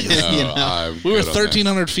it. We were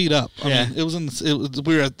 1,300 feet up. I Yeah. mean, it was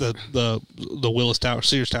we were at the Willis Tower,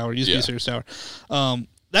 Sears Tower. It used to be Sears Tower.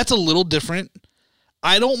 That's a little different.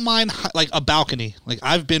 I don't mind like a balcony. Like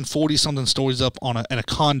I've been 40-something stories up in a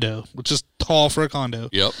condo, which is tall for a condo.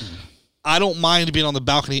 Yep. I don't mind being on the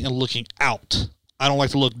balcony and looking out. I don't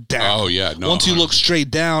like to look down. Oh yeah, no. Once you look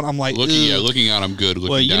straight down, I'm like, looking out, I'm good.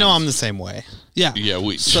 Looking Well, down, I'm the same way. Yeah, yeah.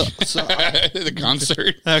 So The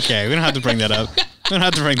concert. Okay, we don't have to bring that up. We don't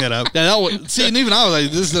have to bring that up. yeah, see, and even I was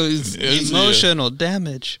like, this is Emotional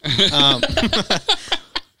damage.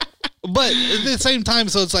 But at the same time,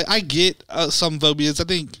 so it's like I get some phobias. I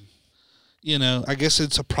think, I guess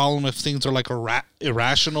it's a problem if things are like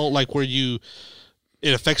irrational, like where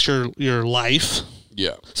it affects your life.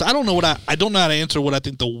 Yeah. So I don't know I don't know how to answer what I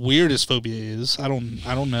think the weirdest phobia is. I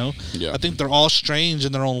don't know. Yeah. I think they're all strange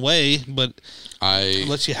in their own way, but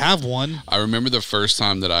unless you have one. I remember the first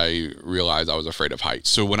time that I realized I was afraid of heights.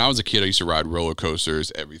 So when I was a kid, I used to ride roller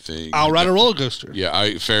coasters, everything. I'll ride a roller coaster.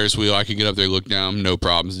 Yeah, Ferris wheel. I could get up there, look down, no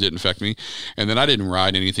problems. It didn't affect me. And then I didn't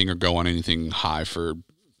ride anything or go on anything high for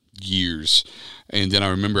years. And then I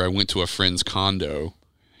remember I went to a friend's condo.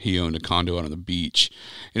 He owned a condo out on the beach,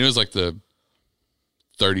 and it was like the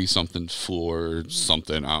 30-something floor or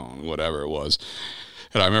something. I don't know, whatever it was.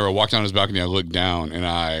 And I remember I walked down his balcony, I looked down, and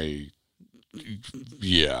I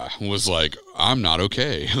was like, I'm not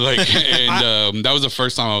okay. That was the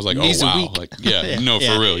first time I was like, oh, wow. Like,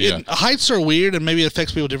 for real. Yeah. Heights are weird, and maybe it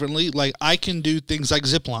affects people differently. Like, I can do things like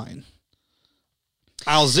zip line.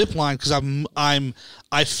 I'll zip line because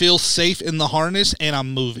I feel safe in the harness and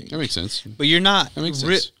I'm moving. That makes sense. But you're not, that makes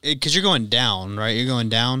sense. Because you're going down, right? You're going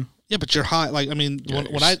down. Yeah, but you're high. Like, I mean,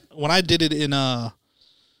 when I did it and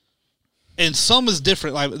some is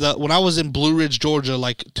different. Like when I was in Blue Ridge, Georgia,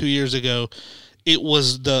 like 2 years ago, it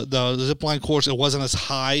was the zip line course. It wasn't as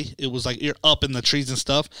high. It was like you're up in the trees and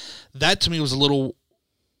stuff. That to me was a little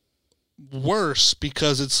worse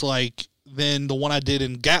because it's like than the one I did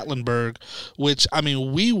in Gatlinburg, which I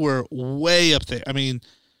mean we were way up there. I mean,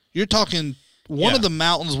 you're talking one of the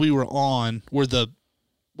mountains we were on where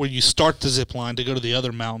you start the zip line to go to the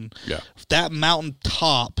other mountain. Yeah. That mountain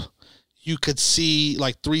top, you could see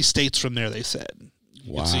like 3 states from there, they said.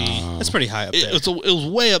 Wow. That's pretty high up there. It was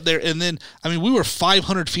way up there. And then, I mean, we were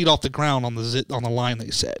 500 feet off the ground on the line,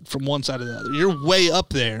 they said, from one side to the other. You're way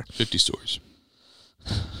up there. 50 stories.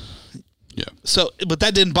 Yeah. So, but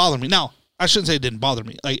that didn't bother me. Now, I shouldn't say it didn't bother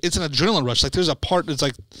me. Like, it's an adrenaline rush. Like, there's a part that's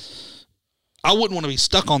like, I wouldn't want to be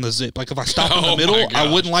stuck on the zip. Like, if I stop in the middle,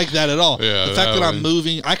 I wouldn't like that at all. Yeah, the fact that I'm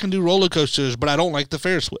moving, I can do roller coasters, but I don't like the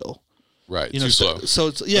Ferris wheel. Right. Too slow. So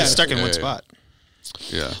it's, yeah. It's stuck in one spot.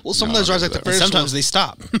 Yeah. Well, some of those rides like the Ferris wheel. Sometimes they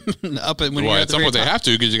stop. Up at when you're at at the some point very they top. have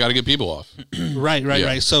to because you got to get people off.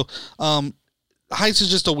 Right. So, heights is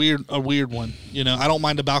just a weird one. I don't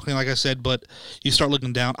mind a balcony, like I said, but you start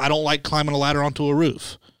looking down. I don't like climbing a ladder onto a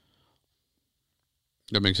roof.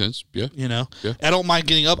 That makes sense. Yeah. Yeah. I don't mind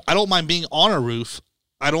getting up. I don't mind being on a roof.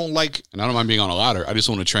 I don't mind being on a ladder. I just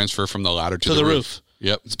want to transfer from the ladder to the roof.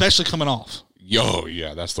 Yep. Especially coming off. Yo,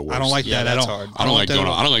 yeah, that's the worst. I don't like that at all. hard. I don't like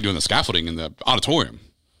doing the scaffolding in the auditorium.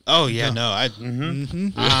 Oh yeah, no.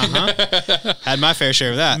 Had my fair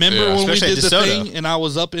share of that. Remember when we Especially did at the DeSoto. thing and I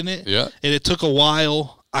was up in it? Yeah. And it took a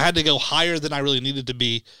while. I had to go higher than I really needed to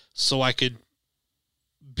be so I could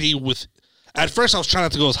be with. At first, I was trying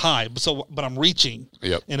not to go as high, but I'm reaching.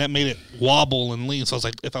 Yep. And that made it wobble and lean. So I was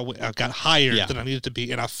like, if I got higher than I needed to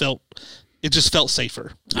be, and it just felt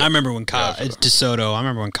safer. I remember when Kyle, it's DeSoto. I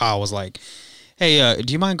remember when Kyle was like, "Hey,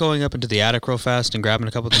 do you mind going up into the attic real fast and grabbing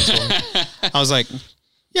a couple things for me?" I was like,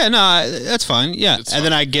 "Yeah, no, that's fine." Yeah, and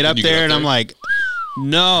then I get up there and I'm like,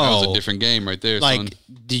 "No, that was a different game right there." Like, son.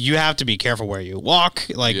 you have to be careful where you walk.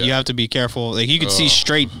 Like, you have to be careful. Like, you could see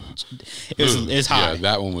straight. It's high. Yeah,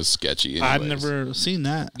 that one was sketchy. Anyways. I'd never seen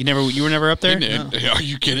that. You were never up there? No. Are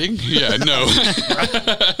you kidding? Yeah, no.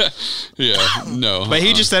 Yeah, no. But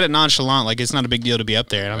he just said it nonchalant, like it's not a big deal to be up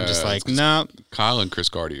there. And I'm just like, no. Kyle and Chris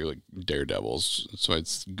Gardy are like daredevils, so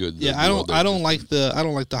it's good. Yeah, I don't like the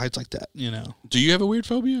heights like that. Do you have a weird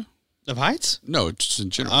phobia Of heights? No, just in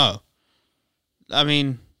general. Oh. I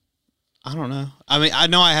mean, I don't know. I mean, I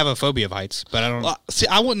know I have a phobia of heights, but I don't. See,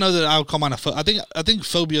 I wouldn't know that I would call mine a phobia. I think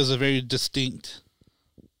phobia is a very distinct.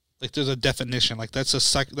 Like, there's a definition. Like, that's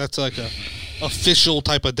like a official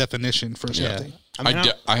type of definition for something. I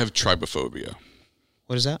mean, I have trypophobia.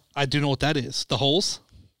 what is that? I do know what that is. The holes.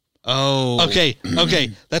 Oh. Okay.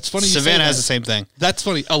 That's funny. Savannah has the same thing. That's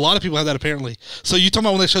funny. A lot of people have that apparently. So you talking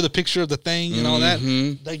about when they show the picture of the thing and all that?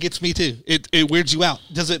 That gets me too. It weirds you out.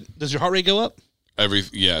 Does your heart rate go up?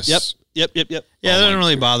 Yes. Yep. Yeah, that didn't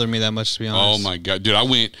really bother me that much, to be honest. Oh my god, dude! I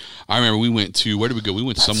remember we went to, where did we go? We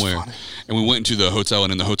went somewhere, and we went into the hotel,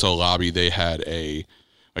 and in the hotel lobby they had a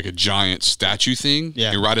giant statue thing.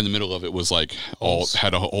 Yeah. And right in the middle of it was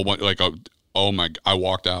had a whole bunch I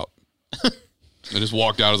walked out. I just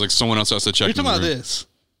walked out. I was like, someone else has to check. You're talking about this,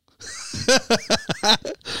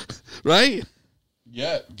 right?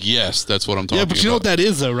 Yeah. Yes, that's what I'm talking about. Yeah, but you know what that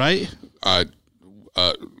is, though, right?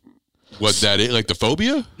 What that is, like the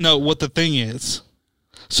phobia? No, what the thing is.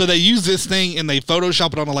 So they use this thing and they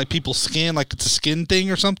Photoshop it onto like people's skin, like it's a skin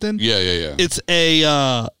thing or something. Yeah. It's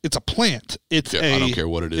a plant. I don't care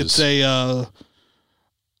what it is. It's a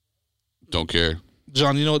don't care.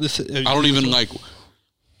 John, you know what this is? I don't even like.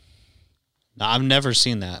 No, I've never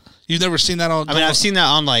seen that. You've never seen that on? I mean, I've seen that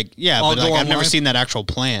on but like I've never online? seen that actual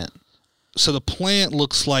plant. So the plant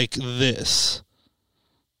looks like this.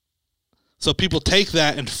 So people take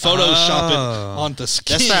that and Photoshop it onto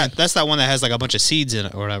skin. That's that one that has like a bunch of seeds in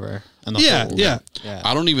it or whatever. And Yeah.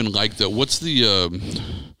 I don't even like the. What's the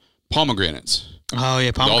pomegranates? Oh yeah,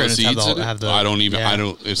 pomegranates all the seeds have the. I don't even. Yeah. I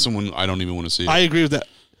don't even want to see it. I agree with that.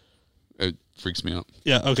 It freaks me out.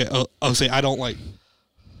 Yeah. Okay. I'll say I don't like.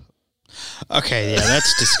 Okay. Yeah,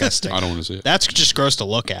 that's disgusting. I don't want to see it. That's just gross to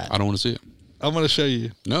look at. I don't want to see it. I'm going to show you.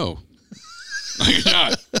 No. You're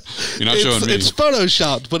not. You're not showing me. It's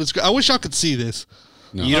photoshopped, but I wish y'all could see this.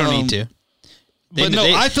 No. You don't need to.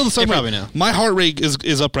 I feel the same way. Probably know. My heart rate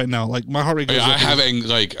is up right now. Like my heart rate goes up.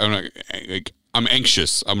 I'm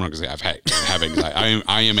anxious. I'm not gonna say have anxiety.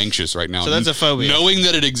 I am anxious right now. So that's a phobia. Knowing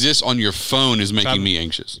that it exists on your phone is making me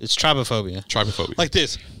anxious. It's trypophobia. Trypophobia. Like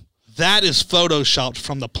this. That is photoshopped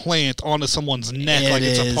from the plant onto someone's neck, like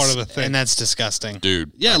it's a part of a thing, and that's disgusting,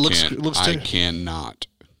 dude. Yeah, it looks. I cannot.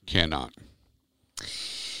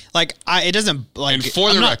 Like it doesn't like. And for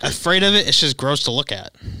I'm the not record, afraid of it. It's just gross to look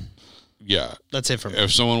at. Yeah, that's it for me.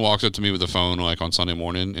 If someone walks up to me with a phone like on Sunday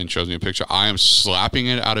morning and shows me a picture, I am slapping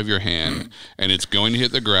it out of your hand, and it's going to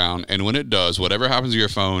hit the ground. And when it does, whatever happens to your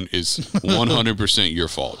phone is 100% your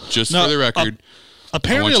fault. Just for the record.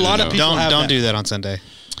 Apparently, a lot of people don't do that on Sunday.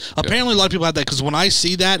 Apparently, a lot of people have that because when I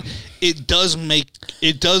see that, there's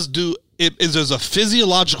a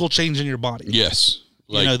physiological change in your body. Yes.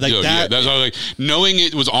 Like, that. Yeah, that's like knowing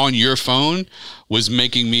it was on your phone was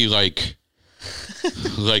making me like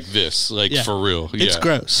this, for real. It's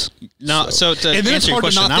gross. No, so to answer your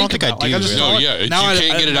question, I don't think I do. You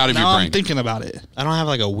can't get it out of your brain. I'm thinking about it. I don't have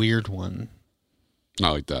like a weird one.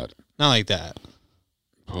 Not like that. Not like that.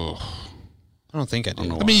 Oh. I don't think I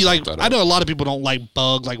do. I mean, I know a lot of people don't like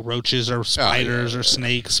bugs, like roaches or spiders or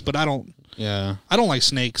snakes, but I don't. Yeah, I don't like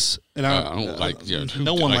snakes, and I don't like. Yeah,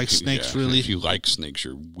 no one likes snakes, really. If you like snakes,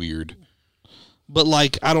 you're weird. But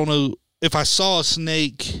I don't know if I saw a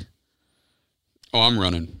snake. Oh, I'm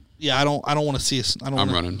running. Yeah, I don't want to see a. I'm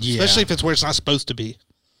running, especially if it's where it's not supposed to be.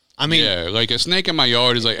 I mean, yeah, like a snake in my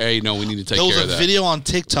yard is like, hey, no, we need to take care of that. There was a video on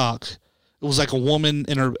TikTok. It was like a woman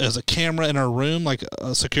as a camera in her room, like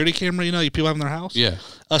a security camera, people have in their house. Yeah.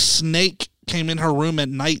 A snake came in her room at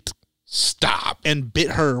night. Stop. And bit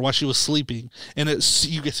her while she was sleeping. And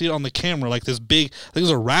you can see it on the camera, like this big, I think it was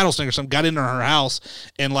a rattlesnake or something, got into her house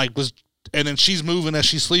and and then she's moving as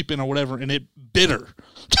she's sleeping or whatever, and it bit her.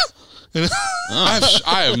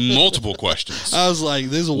 I have multiple questions. I was like,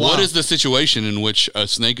 this is wild. What is the situation in which a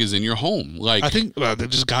snake is in your home? Like, I think they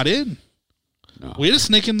just got in. No. We had a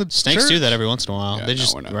snake in the snakes church. do that every once in a while. Yeah, they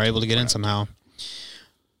just were able to get in somehow.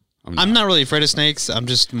 I'm not really afraid of snakes. I'm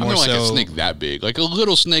just more like a snake that big, like a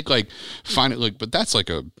little snake. Like find it, like, but that's like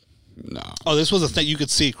a no. Oh, this was a thing you could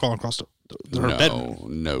see crawling across her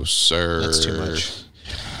bedroom. No, sir. That's too much.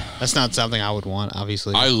 That's not something I would want.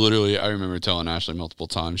 Obviously, I remember telling Ashley multiple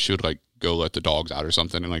times she would go let the dogs out or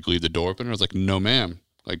something and leave the door open. And I was like, no, ma'am.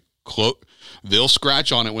 They'll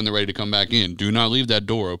scratch on it when they're ready to come back in. Do not leave that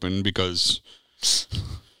door open because.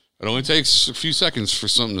 It only takes a few seconds for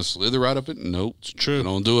something to slither right up it. Nope. It's true.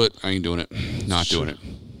 Don't do it. I ain't doing it. Not doing it.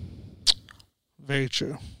 Very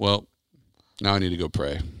true. Well, now I need to go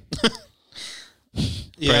pray.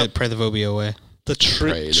 Yeah. Pray the phobia away.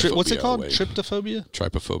 What's it called? Away. Trypophobia?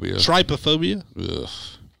 Trypophobia. Ugh.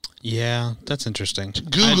 Yeah, that's interesting.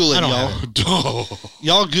 Google it, y'all.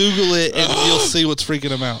 Y'all Google it and you'll see what's freaking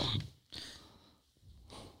them out.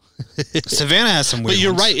 Savannah has some weird But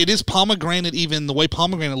you're ones. right. It is pomegranate. Even the way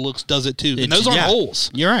pomegranate looks does it too. And those aren't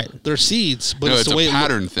holes. You're right. They're seeds. But It's the way a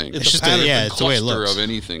pattern thing. It's just a pattern. it's the way it looks. Of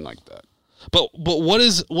anything like that. But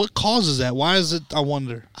what causes that? Why is it? I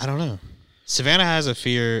wonder. I don't know. Savannah has a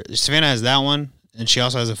fear. Savannah has that one, and she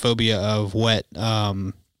also has a phobia of wet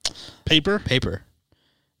paper. Paper.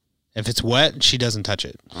 If it's wet, she doesn't touch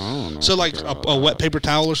it. Oh, So like a wet paper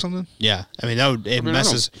towel or something. Yeah, I mean it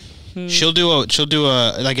messes. She'll do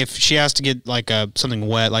a like if she has to get like something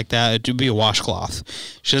wet like that, it would be a washcloth.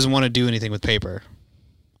 She doesn't want to do anything with paper.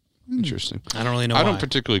 Interesting. I don't really know. I why. don't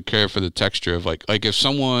particularly care for the texture of like if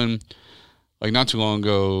someone, like not too long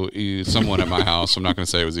ago, someone at my house. I'm not going to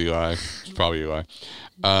say it was Eli. It's probably Eli.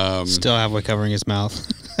 Still halfway covering his mouth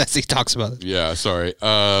as he talks about it. Yeah, sorry.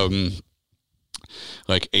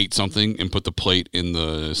 Like ate something and put the plate in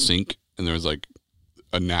the sink, and there was like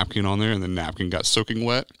a napkin on there, and the napkin got soaking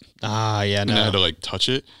wet. Ah, yeah, no. And I had to like touch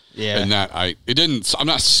it. Yeah. And I'm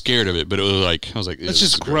not scared of it, but it was like, I was like, It's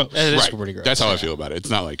just gross. It is Right. pretty gross. That's how I feel about it. It's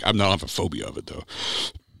not like, I don't have a phobia of it though.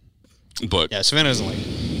 But Yeah, Savannah doesn't like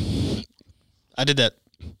it. I did that.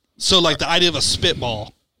 So like the idea of a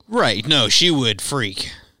spitball. Right. No, she would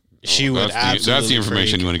freak. She would absolutely that's the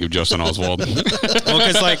information freak. you want to give Justin Oswald. Well,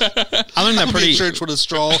 because like I learned that Be pretty. in church with a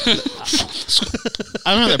straw.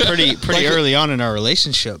 I learned that pretty early on in our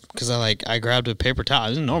relationship because I grabbed a paper towel.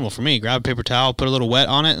 This is normal for me. Grab a paper towel, put a little wet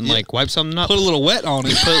on it, and like wipe something up. Put a little wet on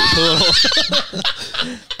it.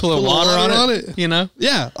 Put a little water on it. You know.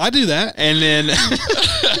 Yeah, I do that. And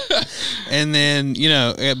then you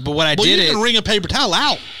know, but what I Well, did you can wring a paper towel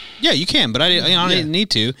out. Yeah, you can, but I didn't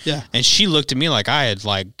need to. Yeah. And she looked at me like I had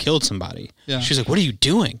like killed somebody. Yeah. She's like, "What are you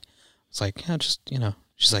doing?" It's like, "Yeah, just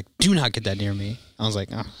She's like, "Do not get that near me." I was like,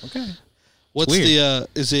 "Oh, okay." What's weird.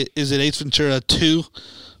 is it Ace Ventura 2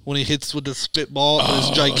 when he hits with the spitball?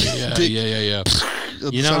 Yeah.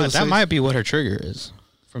 You know, that might be what her trigger is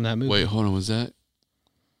from that movie. Wait, hold on. Was that?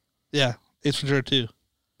 Yeah, Ace Ventura 2.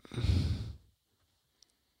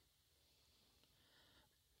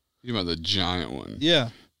 You about the giant one? Yeah,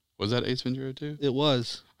 Was that Ace Ventura 2? it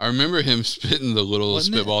was. I remember him spitting the little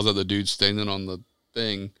Wasn't it? spitballs at the dude standing on the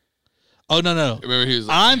thing. Oh no! Remember he was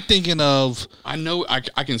like, I'm thinking of I know, I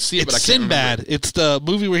can see it, it's but I can't Sinbad. remember. It's the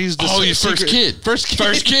movie where he's the His first kid. First kid.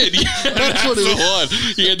 First kid. Yeah, that's what it the was. one.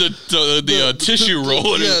 He had the tissue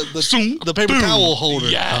roll. And Yeah, the paper towel holder.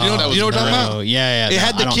 Yeah. you know what I'm talking about? Oh, yeah. It no,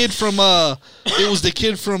 had I the don't- kid from it was the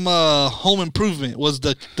kid from Home Improvement was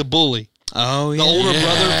the bully. Oh, yeah. The older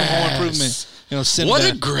brother from Home Yes. Improvement. You know, Sinbad. What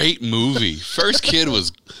a great movie. First kid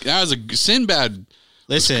was a Sinbad.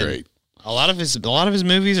 Listen, Great. a lot of his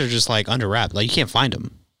movies are just like under wrap. Like you can't find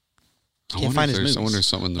them. Can't find his movies. I wonder if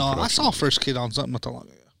something in the No, I production. saw First Kid on something not that long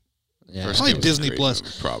ago. Yeah. First Probably Kid was a Disney great Plus.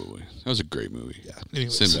 movie, probably. That was a great movie. Yeah.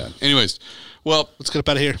 Anyways, Sinbad. Anyways, well, let's get up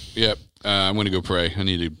out of here. yeah, I'm going to go pray. I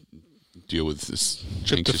need to deal with this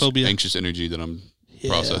Tryptophobia. anxious energy that I'm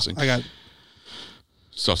processing. I got.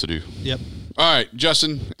 Stuff to do. Yep. All right,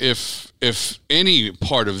 Justin, if any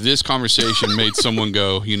part of this conversation made someone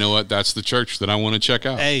go, you know what, that's the church that I want to check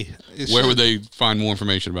out. Hey, Where would they find more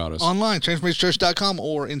information about us? online transformationchurch.com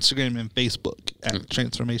or Instagram and Facebook at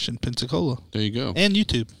Transformation Pensacola There you go. and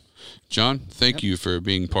YouTube. John, thank you for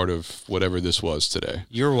being part of whatever this was today.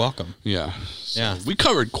 You're welcome. Yeah. So Yeah. we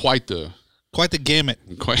covered quite the gamut.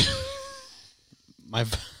 My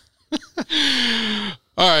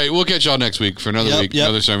All right, we'll catch y'all next week for another week,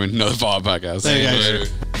 another sermon, another follow-up podcast. There you go. Later.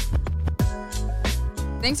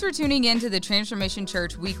 Thanks for tuning in to the Transformation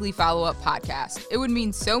Church Weekly Follow-Up Podcast. It would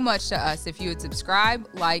mean so much to us if you would subscribe,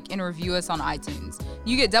 like, and review us on iTunes.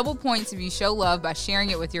 You get double points if you show love by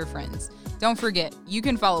sharing it with your friends. Don't forget, you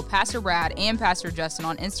can follow Pastor Brad and Pastor Justin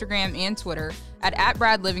on Instagram and Twitter at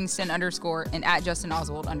 @BradLivingston_ and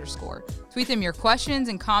 @JustinOswald_. Tweet them your questions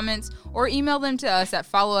and comments or email them to us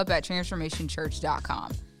at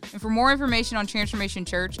followup@transformationchurch.com. And for more information on Transformation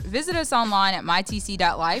Church, visit us online at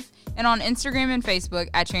mytc.life and on Instagram and Facebook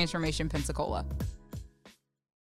at Transformation Pensacola.